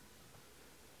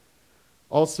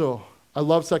 Also, I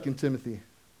love 2 Timothy.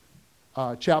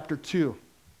 Chapter 2,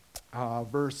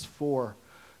 verse 4.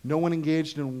 No one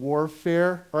engaged in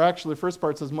warfare, or actually the first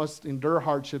part says must endure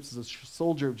hardships as a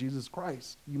soldier of Jesus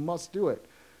Christ. You must do it.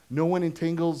 No one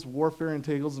warfare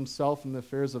entangles himself in the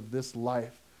affairs of this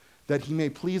life, that he may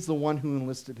please the one who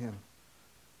enlisted him.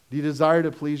 Do you desire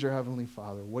to please your heavenly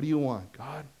Father? What do you want,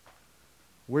 God?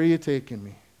 Where are you taking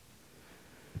me?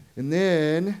 And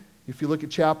then, if you look at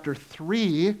chapter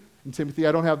 3, in Timothy.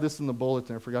 I don't have this in the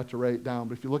bulletin. I forgot to write it down.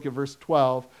 But if you look at verse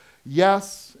 12,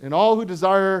 yes, and all who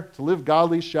desire to live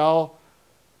godly shall,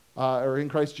 or in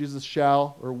Christ Jesus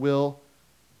shall or will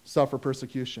suffer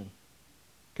persecution.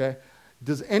 Okay?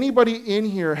 Does anybody in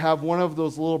here have one of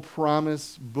those little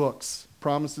promise books,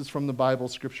 promises from the Bible,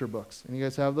 scripture books? Any of you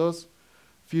guys have those?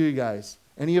 A few of you guys.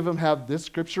 Any of them have this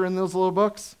scripture in those little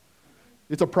books?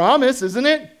 It's a promise, isn't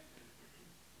it?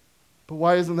 But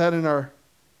why isn't that in our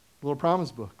little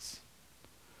promise books?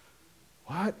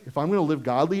 What? If I'm going to live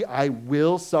godly, I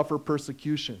will suffer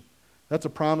persecution. That's a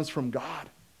promise from God.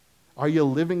 Are you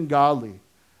living godly?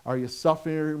 Are you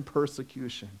suffering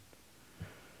persecution?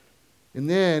 And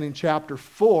then in chapter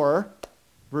 4,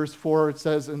 verse 4, it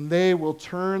says, and they will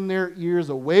turn their ears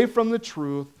away from the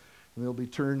truth, and they'll be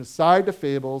turned aside to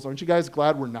fables. Aren't you guys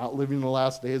glad we're not living in the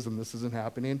last days and this isn't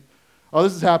happening? Oh,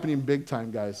 this is happening big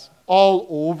time, guys. All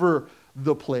over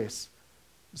the place.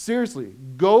 Seriously,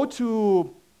 go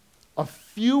to a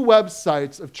few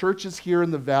websites of churches here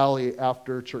in the valley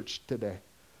after church today.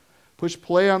 Push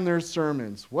play on their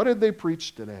sermons. What did they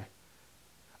preach today?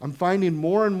 I'm finding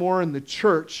more and more in the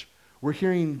church, we're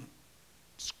hearing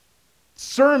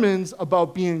sermons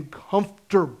about being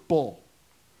comfortable.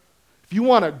 If you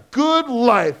want a good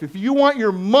life, if you want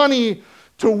your money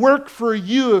to work for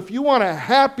you, if you want a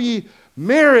happy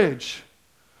marriage,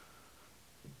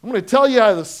 I'm going to tell you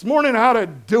this morning how to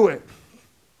do it.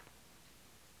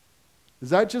 Is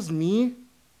that just me?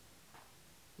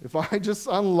 If I just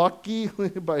unlucky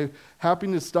by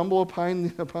happening to stumble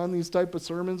upon these type of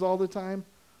sermons all the time?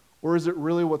 Or is it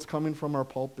really what's coming from our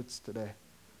pulpits today?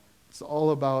 It's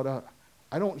all about,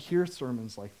 I don't hear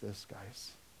sermons like this,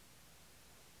 guys.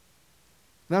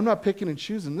 And I'm not picking and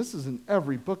choosing. This is in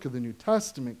every book of the New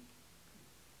Testament.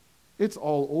 It's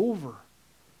all over.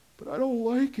 But I don't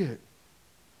like it.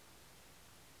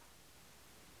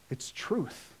 It's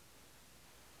truth.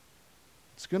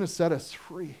 It's going to set us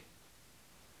free.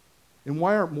 And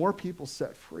why aren't more people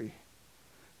set free?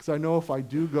 Because I know if I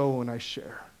do go and I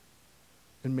share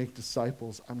and make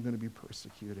disciples, I'm going to be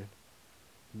persecuted.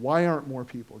 Why aren't more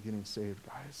people getting saved,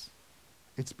 guys?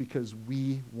 It's because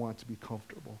we want to be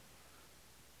comfortable.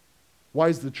 Why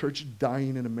is the church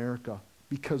dying in America?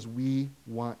 Because we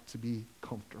want to be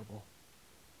comfortable.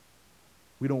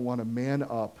 We don't want to man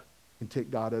up and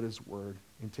take God at his word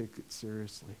and take it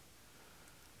seriously.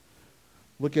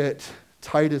 Look at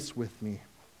Titus with me,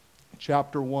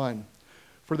 chapter 1.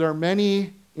 For there are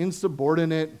many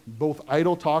insubordinate, both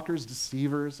idle talkers,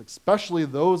 deceivers, especially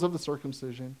those of the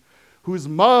circumcision, whose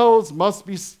mouths must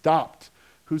be stopped,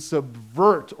 who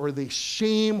subvert or they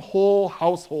shame whole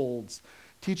households,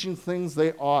 teaching things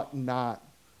they ought not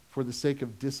for the sake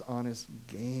of dishonest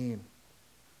gain.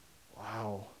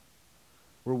 Wow.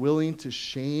 We're willing to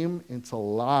shame and to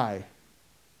lie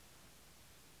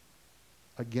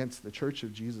against the church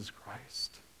of Jesus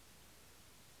Christ.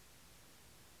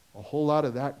 A whole lot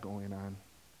of that going on.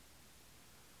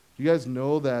 You guys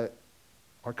know that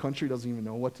our country doesn't even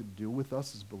know what to do with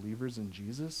us as believers in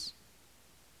Jesus?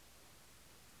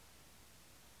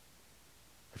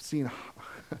 I've seen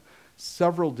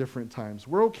several different times.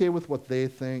 We're okay with what they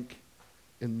think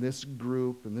in this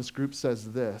group, and this group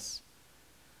says this.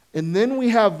 And then we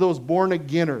have those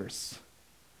born-againers,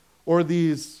 or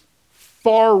these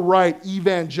far-right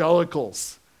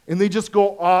evangelicals, and they just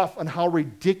go off on how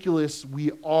ridiculous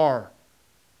we are.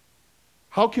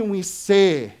 How can we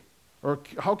say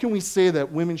that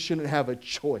women shouldn't have a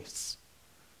choice?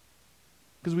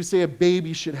 Because we say a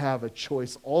baby should have a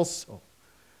choice also.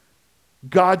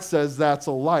 God says that's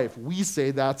a life. We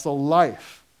say that's a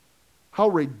life. How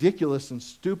ridiculous and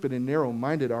stupid and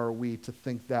narrow-minded are we to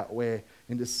think that way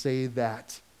and to say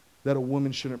that a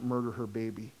woman shouldn't murder her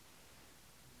baby?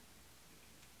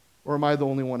 Or am I the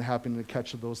only one happening to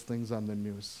catch those things on the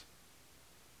news?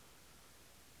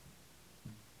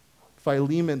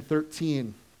 Philemon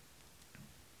 13.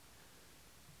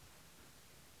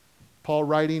 Paul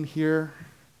writing here,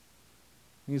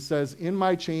 he says, in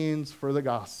my chains for the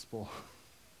gospel.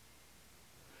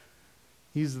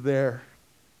 He's there.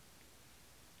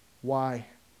 Why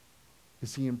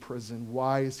is he in prison?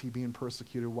 Why is he being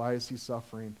persecuted? Why is he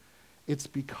suffering? It's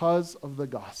because of the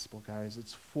gospel, guys.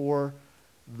 It's for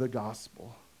the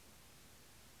gospel.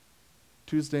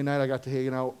 Tuesday night, I got to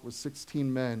hang out with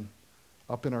 16 men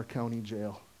up in our county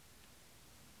jail.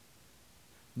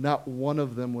 Not one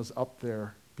of them was up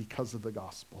there because of the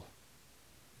gospel.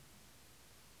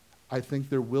 I think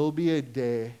there will be a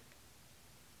day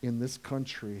in this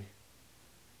country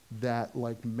that,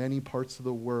 like many parts of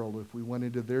the world, if we went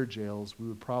into their jails, we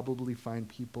would probably find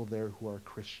people there who are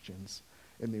Christians,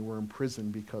 and they were in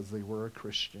prison because they were a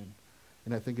Christian.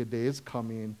 And I think a day is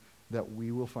coming that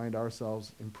we will find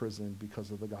ourselves imprisoned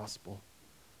because of the gospel.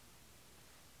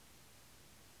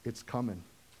 It's coming.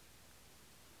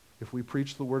 If we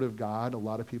preach the word of God, a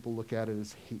lot of people look at it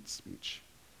as hate speech.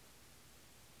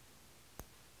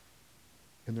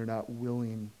 And they're not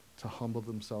willing to humble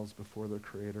themselves before their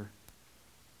Creator.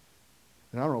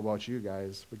 And I don't know about you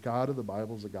guys, but God of the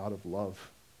Bible is a God of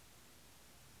love.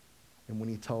 And when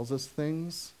he tells us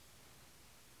things,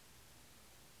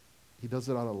 he does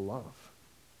it out of love.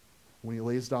 When he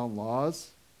lays down laws,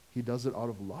 he does it out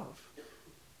of love.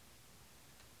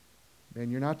 Man,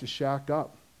 you're not to shack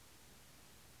up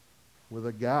with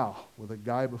a gal, with a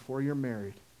guy before you're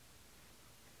married.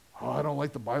 Oh, I don't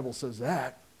like the Bible says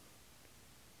that.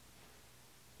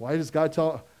 Why does God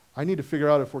tell? I need to figure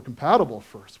out if we're compatible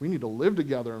first. We need to live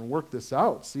together and work this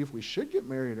out, see if we should get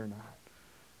married or not.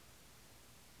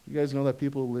 You guys know that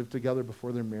people who live together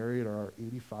before they're married are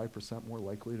 85% more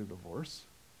likely to divorce?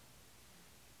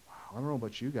 Wow, I don't know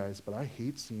about you guys, but I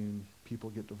hate seeing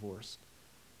people get divorced.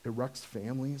 It wrecks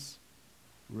families,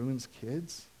 ruins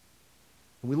kids.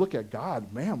 And we look at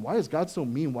God, man, why is God so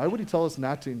mean? Why would he tell us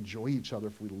not to enjoy each other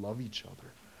if we love each other?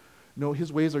 No,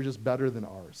 his ways are just better than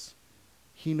ours.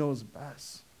 He knows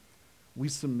best. We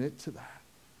submit to that.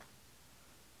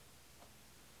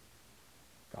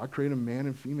 God created man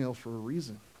and female for a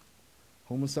reason.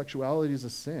 Homosexuality is a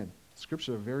sin.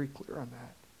 Scripture is very clear on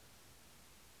that.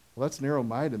 Well, that's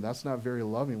narrow-minded. That's not very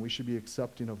loving. We should be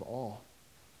accepting of all.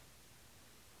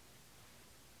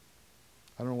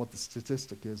 I don't know what the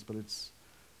statistic is, but it's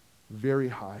very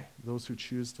high. Those who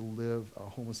choose to live a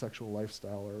homosexual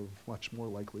lifestyle are much more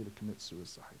likely to commit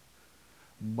suicide,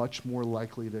 much more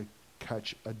likely to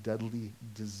catch a deadly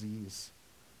disease.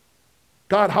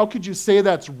 God, how could you say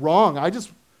that's wrong?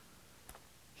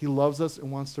 He loves us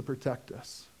and wants to protect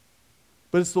us.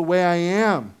 But it's the way I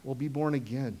am. We'll be born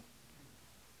again.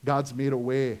 God's made a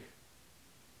way.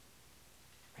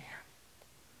 Man,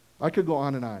 I could go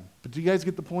on and on. But do you guys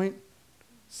get the point?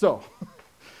 So,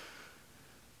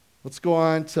 let's go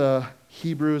on to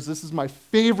Hebrews. This is my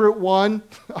favorite one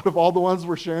out of all the ones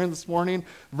we're sharing this morning.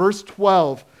 Verse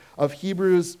 12 of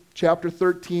Hebrews chapter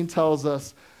 13 tells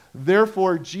us,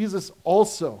 therefore Jesus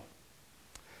also,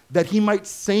 that he might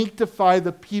sanctify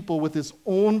the people with his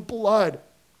own blood,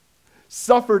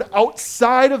 suffered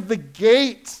outside of the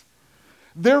gate.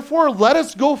 Therefore, let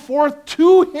us go forth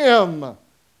to him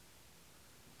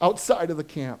outside of the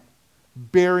camp,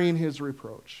 bearing his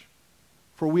reproach.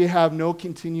 For we have no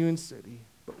continuing city,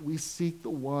 but we seek the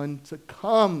one to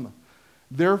come.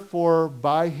 Therefore,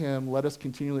 by him, let us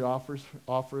continually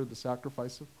offer the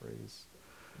sacrifice of praise.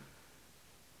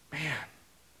 Man,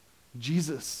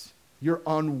 Jesus, you're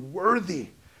unworthy.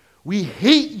 We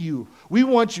hate you. We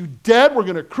want you dead. We're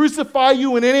going to crucify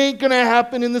you, and it ain't going to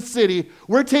happen in the city.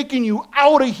 We're taking you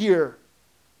out of here.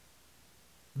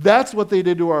 That's what they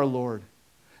did to our Lord.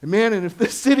 And man, and if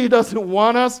this city doesn't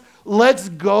want us, let's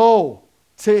go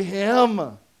to him.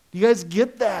 Do you guys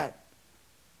get that?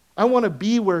 I want to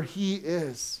be where he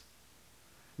is.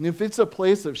 And if it's a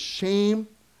place of shame,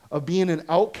 of being an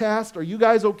outcast, are you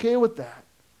guys okay with that?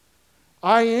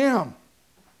 I am.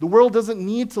 The world doesn't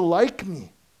need to like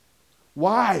me.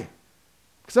 Why?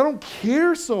 Because I don't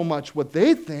care so much what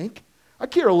they think. I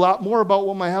care a lot more about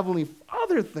what my Heavenly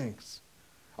Father thinks.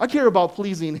 I care about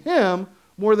pleasing him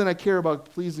more than I care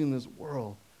about pleasing this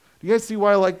world. Do you guys see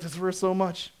why I like this verse so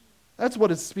much? That's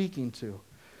what it's speaking to.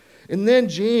 And then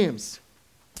James.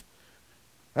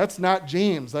 That's not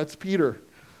James, that's Peter.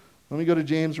 Let me go to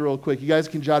James real quick. You guys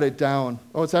can jot it down.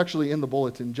 Oh, it's actually in the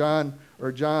bulletin. James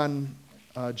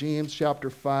chapter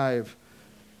 5,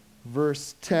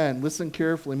 verse 10. Listen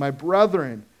carefully. My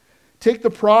brethren, take the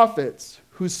prophets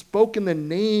who spoke in the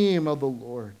name of the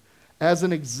Lord as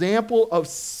an example of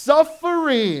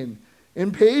suffering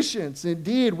and patience.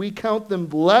 Indeed, we count them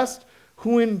blessed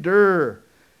who endure.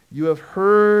 You have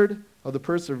heard of the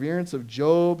perseverance of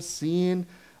Job, seen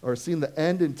the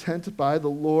end intent by the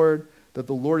Lord, that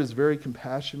the Lord is very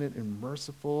compassionate and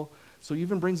merciful. So he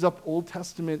even brings up Old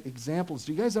Testament examples.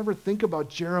 Do you guys ever think about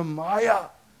Jeremiah,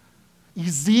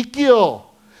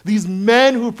 Ezekiel, these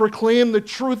men who proclaim the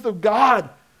truth of God?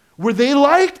 Were they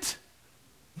liked?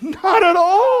 Not at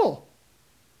all.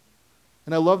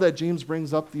 And I love that James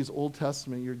brings up these Old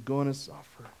Testament, you're going to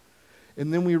suffer.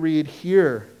 And then we read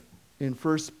here in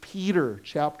 1 Peter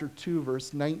chapter 2,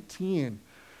 verse 19,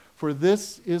 for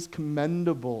this is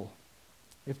commendable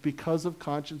if because of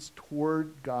conscience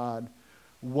toward God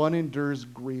one endures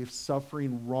grief,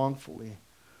 suffering wrongfully.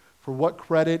 For what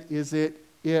credit is it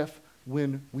if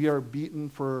when we are beaten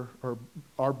for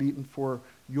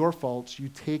your faults, you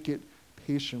take it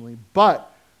patiently?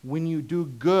 But when you do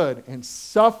good and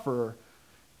suffer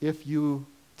if you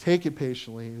take it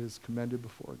patiently, it is commended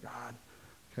before God.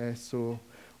 Okay, so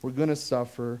we're going to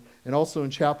suffer. And also in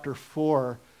chapter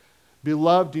 4,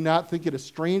 beloved, do not think it a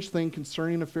strange thing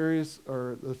concerning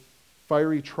the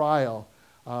fiery trial,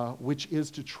 which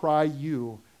is to try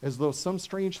you, as though some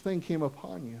strange thing came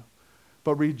upon you.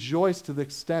 But rejoice to the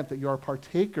extent that you are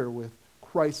partaker with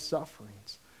Christ's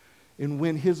sufferings. And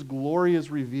when his glory is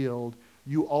revealed,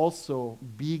 you also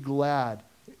be glad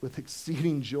with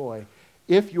exceeding joy.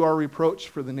 If you are reproached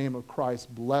for the name of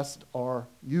Christ, blessed are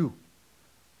you.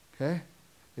 Okay?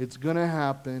 It's going to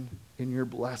happen, and you're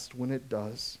blessed when it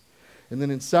does. And then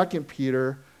in 2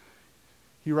 Peter,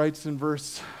 he writes in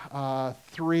verse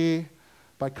 3,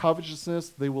 by covetousness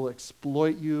they will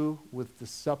exploit you with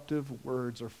deceptive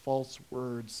words or false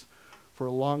words. For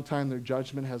a long time their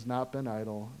judgment has not been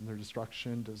idle, and their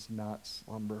destruction does not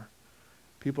slumber.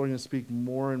 People are going to speak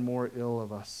more and more ill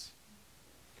of us.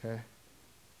 Okay?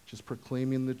 Just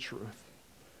proclaiming the truth.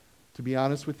 To be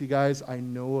honest with you guys, I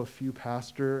know a few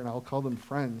pastor, and I'll call them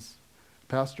friends,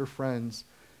 pastor friends,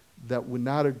 that would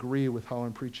not agree with how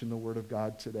I'm preaching the Word of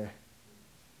God today.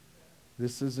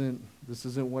 This isn't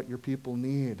what your people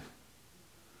need.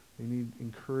 They need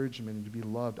encouragement and to be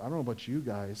loved. I don't know about you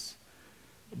guys,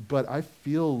 but I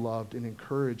feel loved and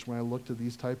encouraged when I look to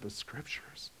these type of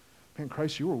scriptures. Man,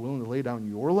 Christ, you were willing to lay down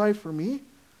your life for me?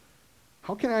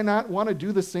 How can I not want to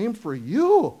do the same for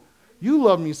you? You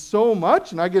love me so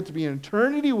much, and I get to be in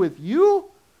eternity with you?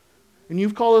 And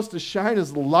you've called us to shine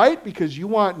as light because you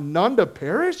want none to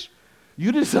perish?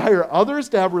 You desire others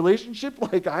to have relationship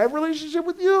like I have relationship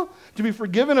with you? To be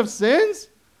forgiven of sins?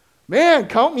 Man,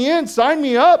 count me in, sign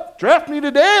me up, draft me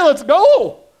today, let's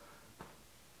go.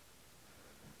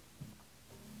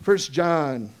 1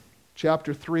 John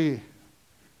chapter 3,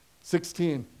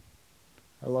 16.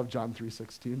 I love John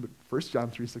 3:16, but 1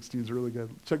 John 3:16 is really good.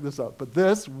 Check this out. But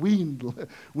this we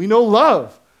know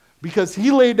love, because he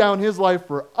laid down his life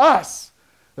for us,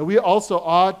 that we also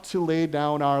ought to lay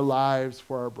down our lives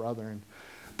for our brethren.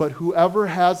 But whoever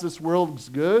has this world's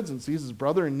goods and sees his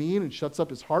brother in need and shuts up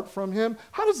his heart from him,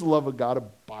 how does the love of God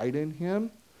abide in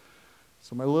him?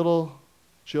 So my little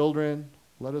children,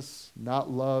 let us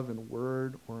not love in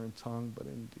word or in tongue, but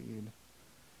in deed.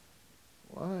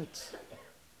 What?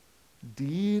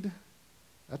 Deed?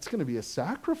 That's going to be a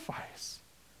sacrifice.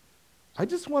 I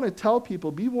just want to tell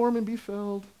people, be warm and be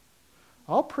filled.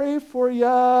 I'll pray for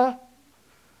ya.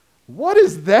 What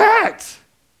is that?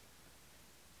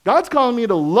 God's calling me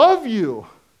to love you.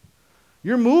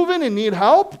 You're moving and need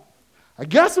help? I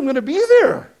guess I'm going to be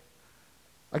there.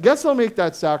 I guess I'll make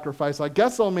that sacrifice. I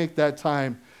guess I'll make that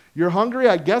time. You're hungry?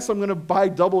 I guess I'm going to buy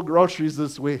double groceries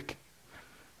this week.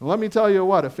 And let me tell you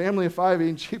what, a family of 5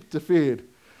 ain't cheap to feed.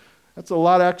 That's a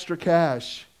lot of extra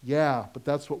cash. Yeah, but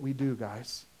that's what we do,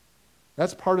 guys.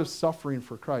 That's part of suffering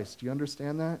for Christ. Do you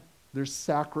understand that? There's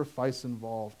sacrifice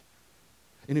involved.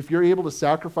 And if you're able to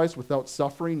sacrifice without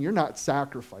suffering, you're not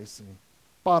sacrificing.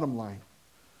 Bottom line.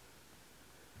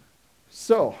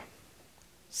 So,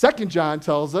 2 John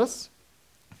tells us,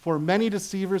 for many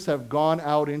deceivers have gone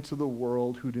out into the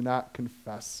world who do not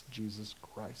confess Jesus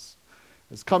Christ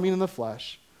as coming in the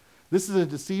flesh. This is a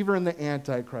deceiver and the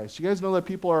Antichrist. You guys know that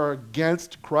people are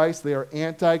against Christ. They are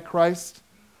Antichrist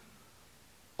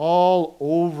all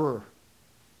over.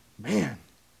 Man.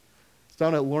 It's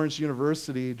down at Lawrence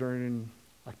University during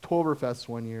Oktoberfest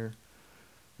one year.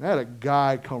 And I had a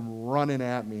guy come running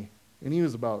at me. And he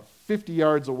was about 50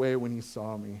 yards away when he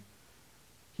saw me.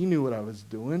 He knew what I was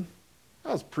doing.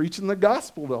 I was preaching the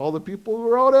gospel to all the people who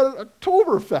were out at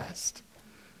Oktoberfest.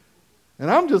 And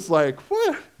I'm just like,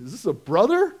 what? Is this a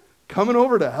brother coming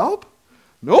over to help?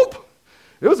 Nope.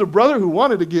 It was a brother who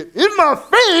wanted to get in my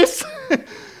face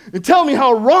and tell me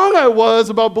how wrong I was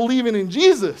about believing in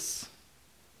Jesus.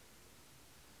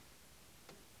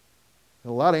 A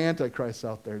lot of antichrists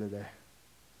out there today.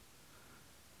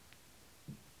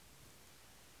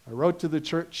 I wrote to the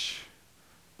church,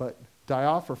 but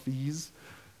Diotrephes,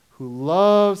 who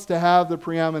loves to have the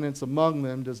preeminence among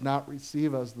them, does not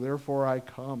receive us. Therefore I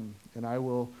come, and I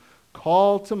will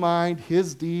call to mind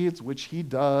his deeds, which he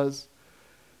does,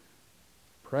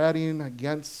 prating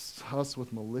against us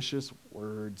with malicious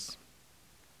words.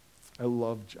 I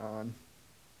love John.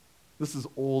 This is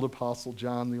old Apostle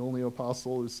John, the only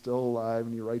apostle who's still alive,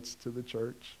 and he writes to the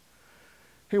church.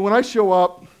 Hey, when I show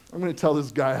up, I'm going to tell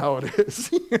this guy how it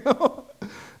is.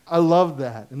 I love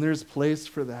that, and there's place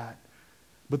for that.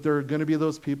 But there are going to be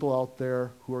those people out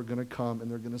there who are going to come, and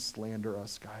they're going to slander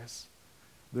us, guys.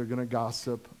 They're going to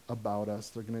gossip about us.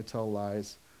 They're going to tell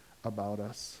lies about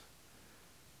us.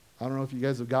 I don't know if you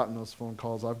guys have gotten those phone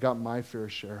calls. I've got my fair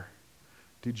share.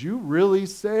 Did you really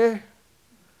say?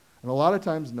 And a lot of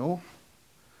times, no,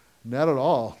 not at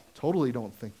all. Totally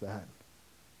don't think that.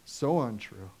 So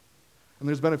untrue. And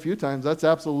there's been a few times that's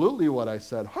absolutely what I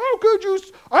said. How could you?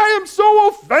 I am so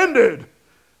offended.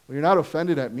 Well, you're not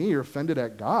offended at me. You're offended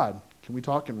at God. Can we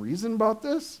talk and reason about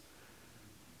this?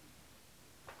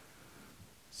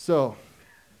 So,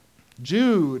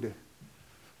 Jude,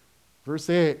 verse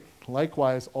 8,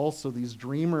 likewise also these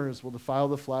dreamers will defile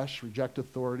the flesh, reject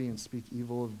authority, and speak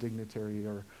evil of dignitary.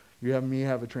 Or you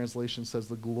have a translation that says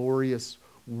the glorious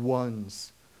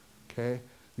ones. Okay?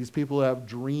 These people have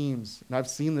dreams, and I've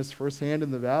seen this firsthand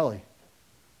in the valley.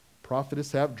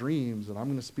 Prophetess have dreams, and I'm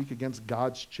going to speak against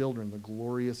God's children, the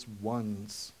glorious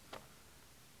ones.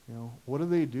 What do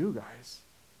they do, guys?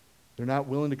 They're not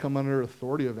willing to come under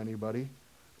authority of anybody.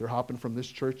 They're hopping from this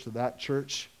church to that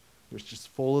church. They're just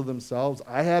full of themselves.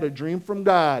 I had a dream from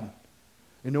God,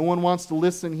 and no one wants to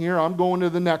listen here. I'm going to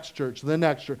the next church, the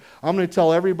next church. I'm going to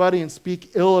tell everybody and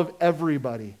speak ill of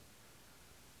everybody.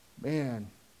 Man,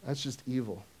 that's just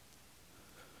evil.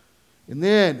 And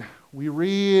then we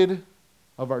read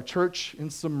of our church in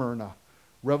Smyrna.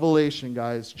 Revelation,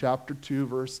 guys, chapter 2,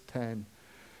 verse 10.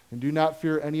 And do not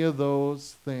fear any of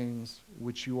those things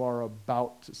which you are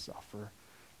about to suffer.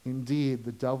 Indeed,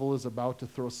 the devil is about to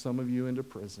throw some of you into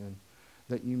prison,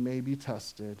 that you may be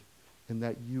tested, and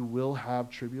that you will have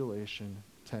tribulation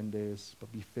 10 days.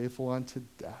 But be faithful unto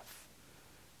death,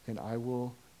 and I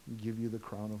will give you the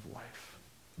crown of life.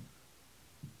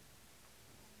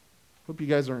 Hope you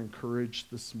guys are encouraged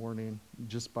this morning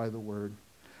just by the word.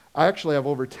 I actually have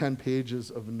over 10 pages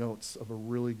of notes of a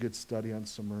really good study on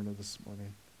Smyrna this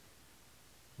morning.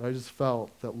 But I just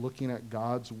felt that looking at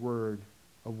God's word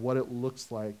of what it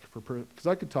looks like, because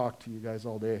I could talk to you guys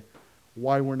all day,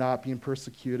 why we're not being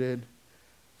persecuted,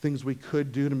 things we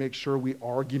could do to make sure we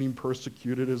are getting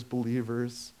persecuted as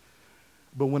believers.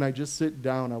 But when I just sit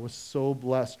down, I was so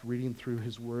blessed reading through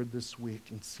his word this week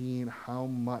and seeing how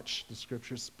much the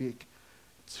scriptures speak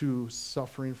to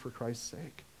suffering for Christ's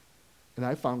sake. And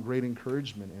I found great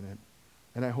encouragement in it.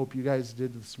 And I hope you guys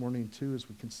did this morning too as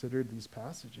we considered these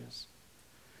passages.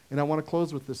 And I want to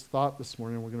close with this thought this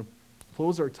morning. We're going to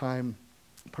close our time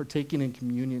partaking in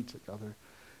communion together.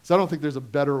 So I don't think there's a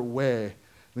better way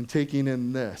than taking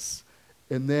in this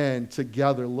and then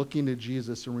together looking to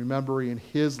Jesus and remembering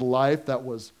his life that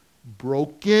was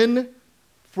broken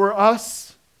for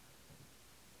us.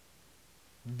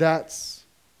 That's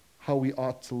how we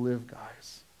ought to live,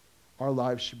 guys. Our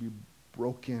lives should be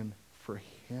broken for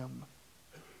him,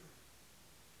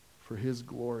 for his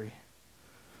glory.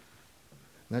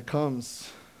 And that comes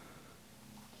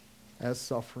as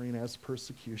suffering, as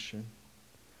persecution.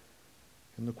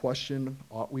 And the question,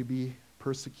 ought we be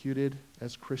persecuted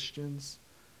as Christians?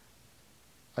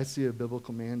 I see a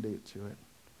biblical mandate to it.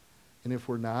 And if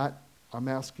we're not, I'm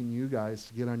asking you guys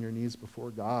to get on your knees before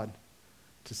God,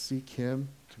 to seek him,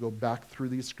 to go back through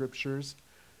these scriptures,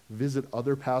 visit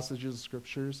other passages of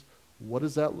scriptures. What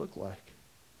does that look like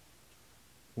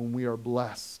when we are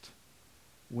blessed,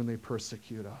 when they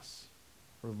persecute us,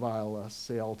 revile us,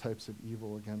 say all types of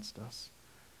evil against us?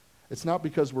 It's not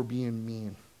because we're being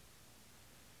mean.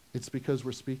 It's because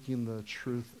we're speaking the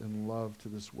truth and love to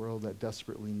this world that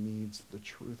desperately needs the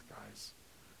truth, guys.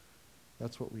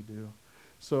 That's what we do.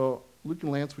 So, Luke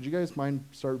and Lance, would you guys mind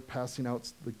start passing out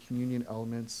the communion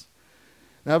elements?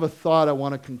 And I have a thought I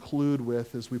want to conclude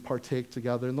with as we partake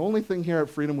together. And the only thing here at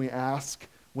Freedom we ask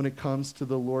when it comes to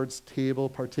the Lord's table,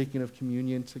 partaking of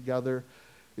communion together,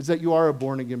 is that you are a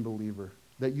born-again believer,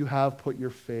 that you have put your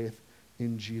faith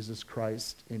in Jesus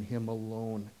Christ, in him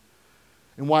alone.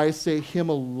 And why I say him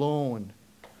alone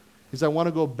is I want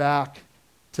to go back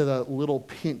to that little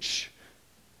pinch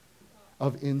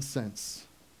of incense.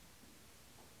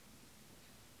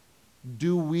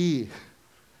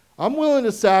 I'm willing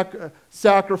to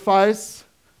sacrifice,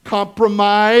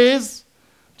 compromise,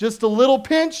 just a little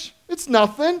pinch. It's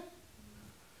nothing.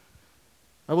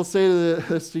 I will say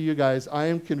this to you guys. I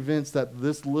am convinced that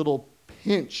this little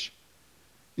pinch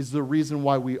is the reason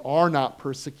why we are not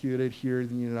persecuted here in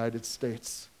the United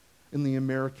States, in the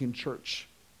American church.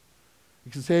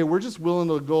 Because, hey, we're just willing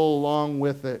to go along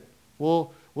with it.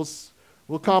 We'll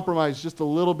compromise just a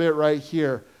little bit right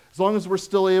here. As long as we're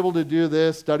still able to do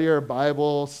this, study our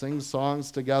Bible, sing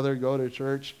songs together, go to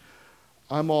church,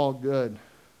 I'm all good.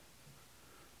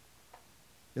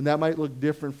 And that might look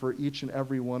different for each and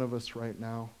every one of us right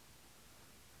now.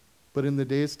 But in the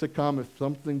days to come, if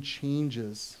something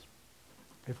changes,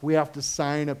 if we have to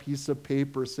sign a piece of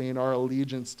paper saying our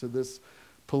allegiance to this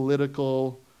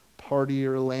political party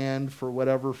or land for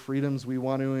whatever freedoms we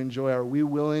want to enjoy, are we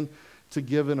willing to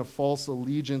give in a false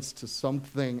allegiance to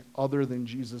something other than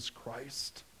Jesus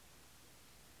Christ?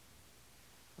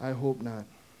 I hope not.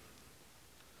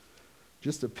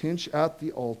 Just a pinch at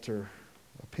the altar,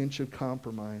 a pinch of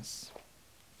compromise.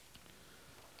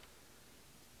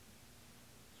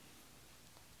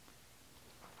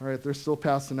 All right, they're still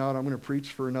passing out. I'm going to preach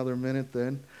for another minute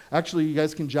then. Actually, you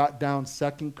guys can jot down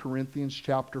 2 Corinthians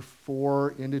chapter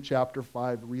 4 into chapter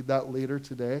 5. Read that later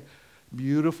today.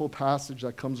 Beautiful passage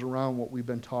that comes around what we've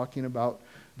been talking about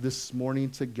this morning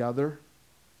together.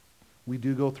 We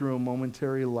do go through a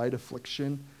momentary light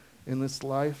affliction in this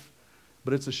life,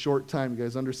 but it's a short time. You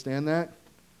guys understand that?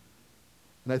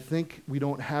 And I think we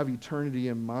don't have eternity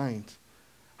in mind.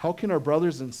 How can our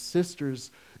brothers and sisters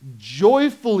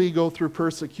joyfully go through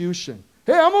persecution?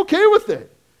 Hey, I'm okay with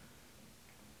it.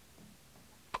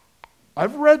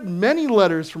 I've read many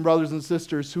letters from brothers and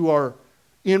sisters who are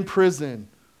in prison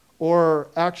or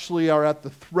actually are at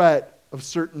the threat of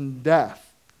certain death.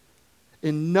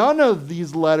 And none of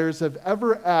these letters have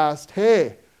ever asked,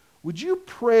 hey, would you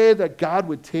pray that God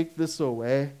would take this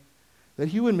away? That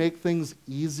he would make things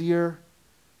easier?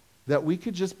 That we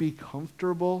could just be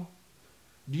comfortable?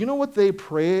 Do you know what they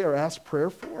pray or ask prayer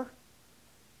for?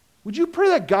 Would you pray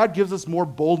that God gives us more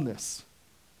boldness?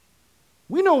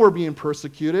 We know we're being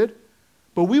persecuted,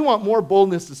 but we want more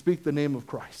boldness to speak the name of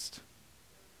Christ,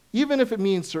 even if it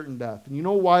means certain death. And you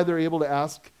know why they're able to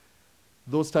ask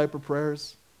those type of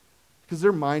prayers? Because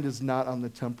their mind is not on the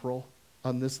temporal,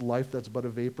 on this life that's but a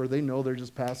vapor. They know they're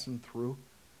just passing through.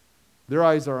 Their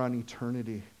eyes are on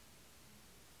eternity.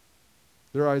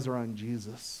 Their eyes are on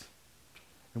Jesus.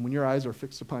 And when your eyes are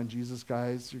fixed upon Jesus,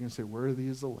 guys, you're going to say, worthy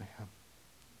is the Lamb.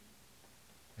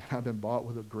 And I've been bought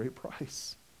with a great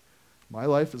price. My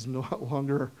life is no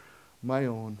longer my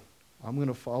own. I'm going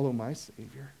to follow my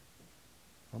Savior.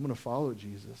 I'm going to follow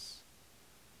Jesus.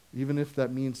 Even if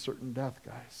that means certain death,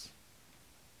 guys.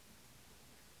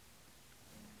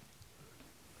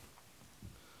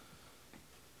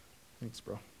 Thanks,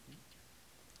 bro.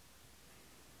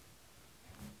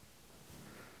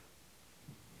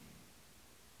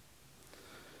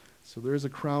 So there's a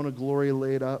crown of glory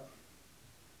laid up.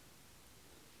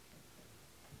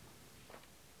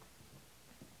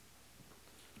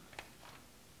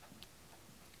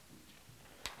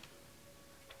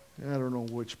 I don't know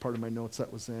which part of my notes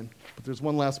that was in, but there's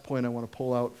one last point I want to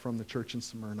pull out from the church in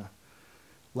Smyrna.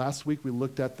 Last week we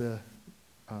looked at the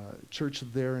church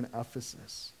there in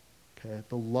Ephesus, okay,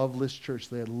 the loveless church.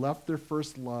 They had left their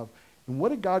first love. And what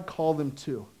did God call them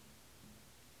to?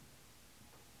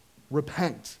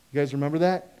 Repent. You guys remember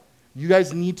that? You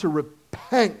guys need to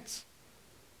repent.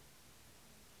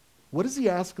 What is he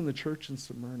asking the church in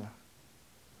Smyrna?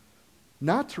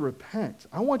 Not to repent.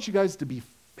 I want you guys to be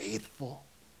faithful.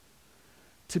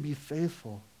 To be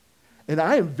faithful. And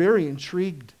I am very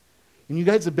intrigued. And you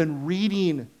guys have been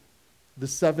reading the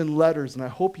 7 letters, and I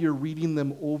hope you're reading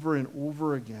them over and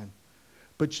over again.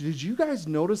 But did you guys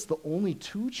notice the only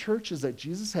 2 churches that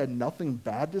Jesus had nothing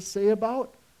bad to say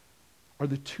about are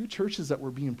the 2 churches that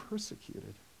were being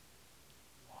persecuted?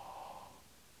 Oh.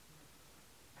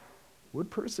 Would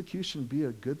persecution be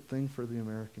a good thing for the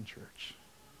American church?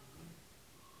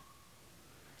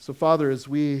 So, Father, as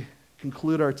we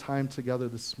conclude our time together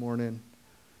this morning,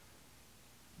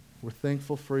 we're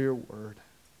thankful for your word.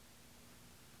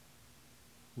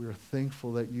 We are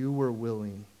thankful that you were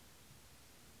willing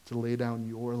to lay down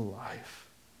your life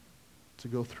to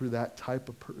go through that type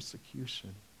of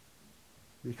persecution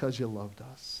because you loved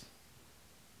us,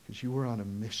 because you were on a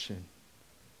mission,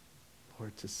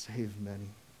 Lord, to save many.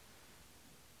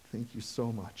 Thank you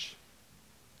so much.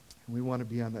 And we want to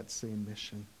be on that same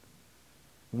mission.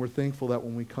 And we're thankful that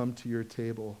when we come to your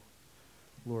table,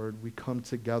 Lord, we come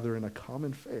together in a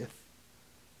common faith.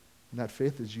 And that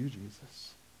faith is you,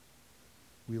 Jesus.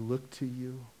 We look to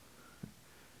you.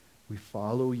 We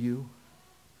follow you,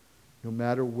 no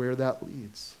matter where that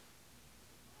leads.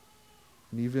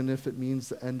 And even if it means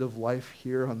the end of life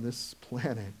here on this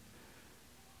planet,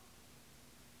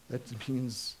 that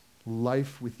means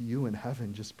life with you in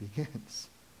heaven just begins.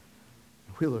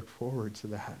 We look forward to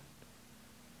that.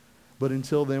 But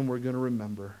until then, we're going to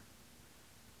remember.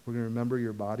 We're going to remember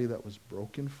your body that was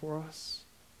broken for us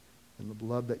and the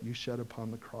blood that you shed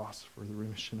upon the cross for the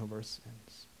remission of our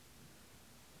sins.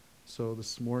 So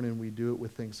this morning, we do it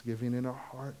with thanksgiving in our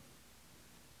heart,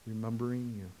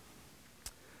 remembering you.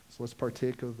 So let's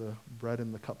partake of the bread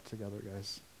and the cup together,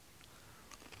 guys.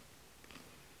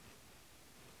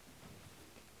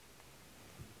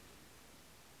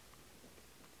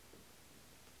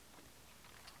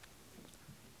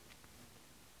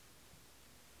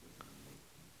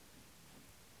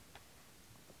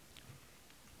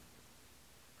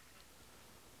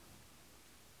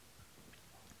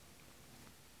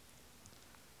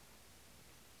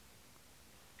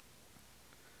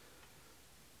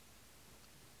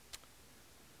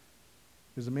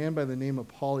 There's a man by the name of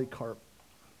Polycarp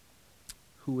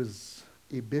who was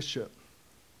a bishop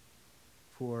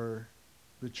for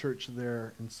the church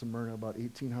there in Smyrna about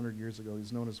 1,800 years ago.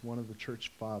 He's known as one of the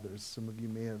church fathers. Some of you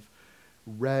may have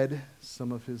read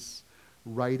some of his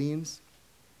writings.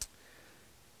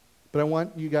 But I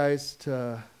want you guys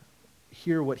to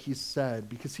hear what he said,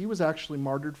 because he was actually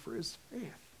martyred for his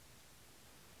faith.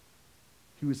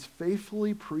 He was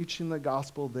faithfully preaching the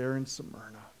gospel there in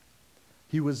Smyrna.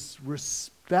 He was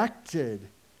respected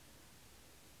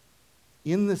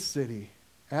in the city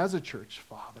as a church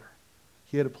father.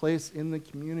 He had a place in the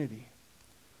community.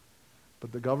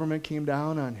 But the government came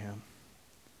down on him.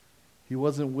 He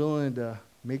wasn't willing to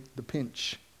make the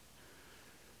pinch.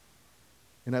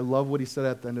 And I love what he said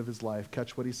at the end of his life.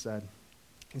 Catch what he said.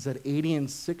 He said,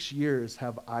 86 years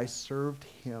have I served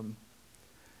him,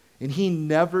 and he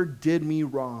never did me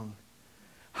wrong.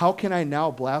 How can I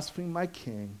now blaspheme my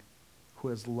king who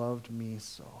has loved me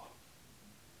so?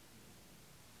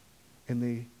 And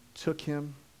they took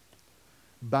him,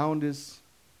 bound his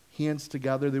hands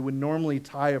together. They would normally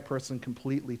tie a person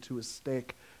completely to a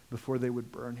stake before they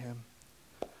would burn him.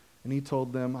 And he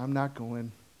told them, I'm not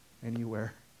going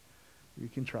anywhere. You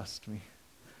can trust me.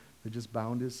 They just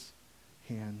bound his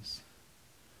hands.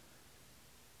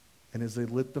 And as they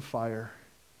lit the fire,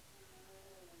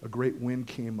 a great wind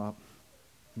came up,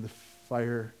 and the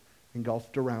fire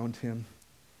engulfed around him.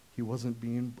 He wasn't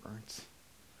being burnt.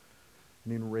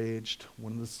 And enraged,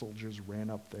 one of the soldiers ran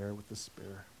up there with the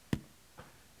spear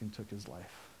and took his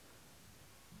life.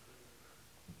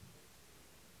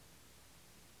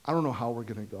 I don't know how we're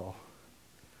going to go,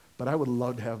 but I would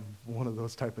love to have one of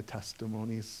those type of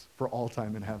testimonies for all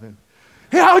time in heaven.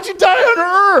 Hey, how'd you die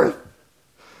on earth?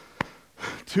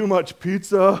 Too much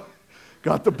pizza,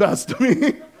 got the best of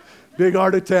me, big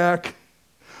heart attack.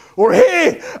 Or,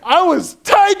 hey, I was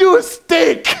tied to a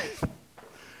stake,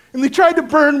 and they tried to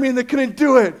burn me, and they couldn't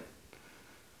do it.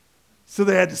 So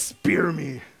they had to spear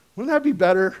me. Wouldn't that be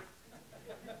better?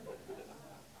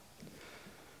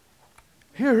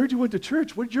 Hey, I heard you went to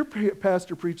church. What did your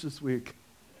pastor preach this week?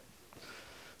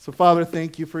 So, Father,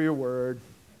 thank you for your word.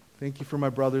 Thank you for my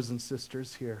brothers and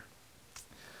sisters here.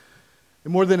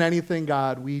 And more than anything,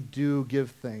 God, we do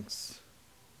give thanks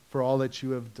for all that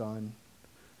you have done,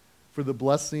 for the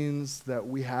blessings that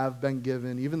we have been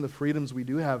given, even the freedoms we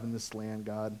do have in this land,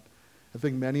 God. I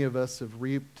think many of us have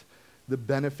reaped the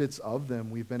benefits of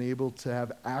them. We've been able to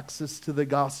have access to the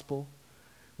gospel.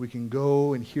 We can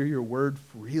go and hear your word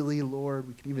freely, Lord.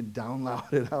 We can even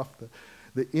download it off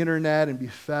the internet and be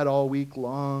fed all week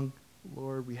long.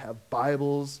 Lord, we have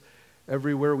Bibles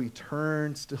everywhere we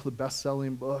turn, still the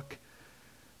best-selling book.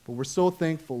 But we're so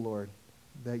thankful, Lord,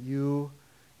 that you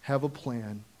have a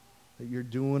plan, that you're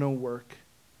doing a work,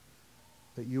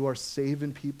 that you are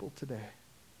saving people today.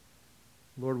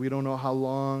 Lord, we don't know how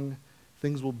long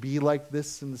things will be like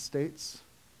this in the States.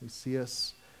 We see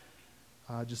us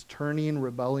just turning,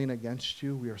 rebelling against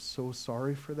you. We are so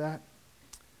sorry for that.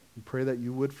 We pray that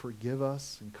you would forgive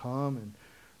us and come and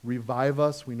revive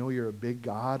us. We know you're a big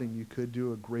God, and you could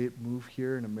do a great move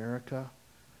here in America.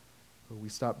 But we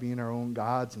stop being our own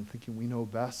gods and thinking we know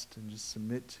best and just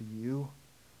submit to you,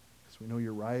 because we know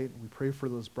you're right. We pray for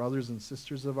those brothers and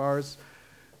sisters of ours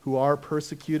who are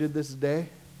persecuted this day,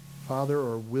 Father,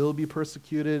 or will be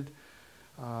persecuted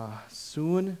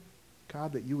soon.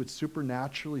 God, that you would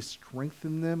supernaturally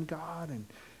strengthen them, God, and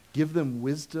give them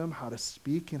wisdom how to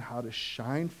speak and how to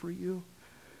shine for you.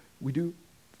 We do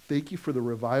thank you for the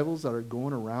revivals that are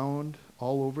going around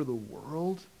all over the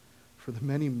world, for the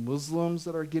many Muslims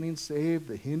that are getting saved,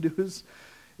 the Hindus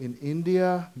in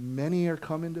India. Many are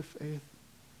coming to faith.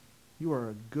 You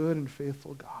are a good and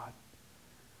faithful God.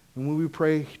 And when we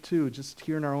pray, too, just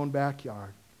here in our own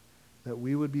backyard, that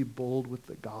we would be bold with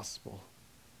the gospel,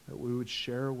 that we would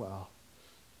share well.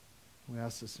 We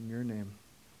ask this in your name.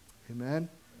 Amen? Amen.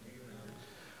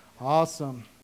 Awesome.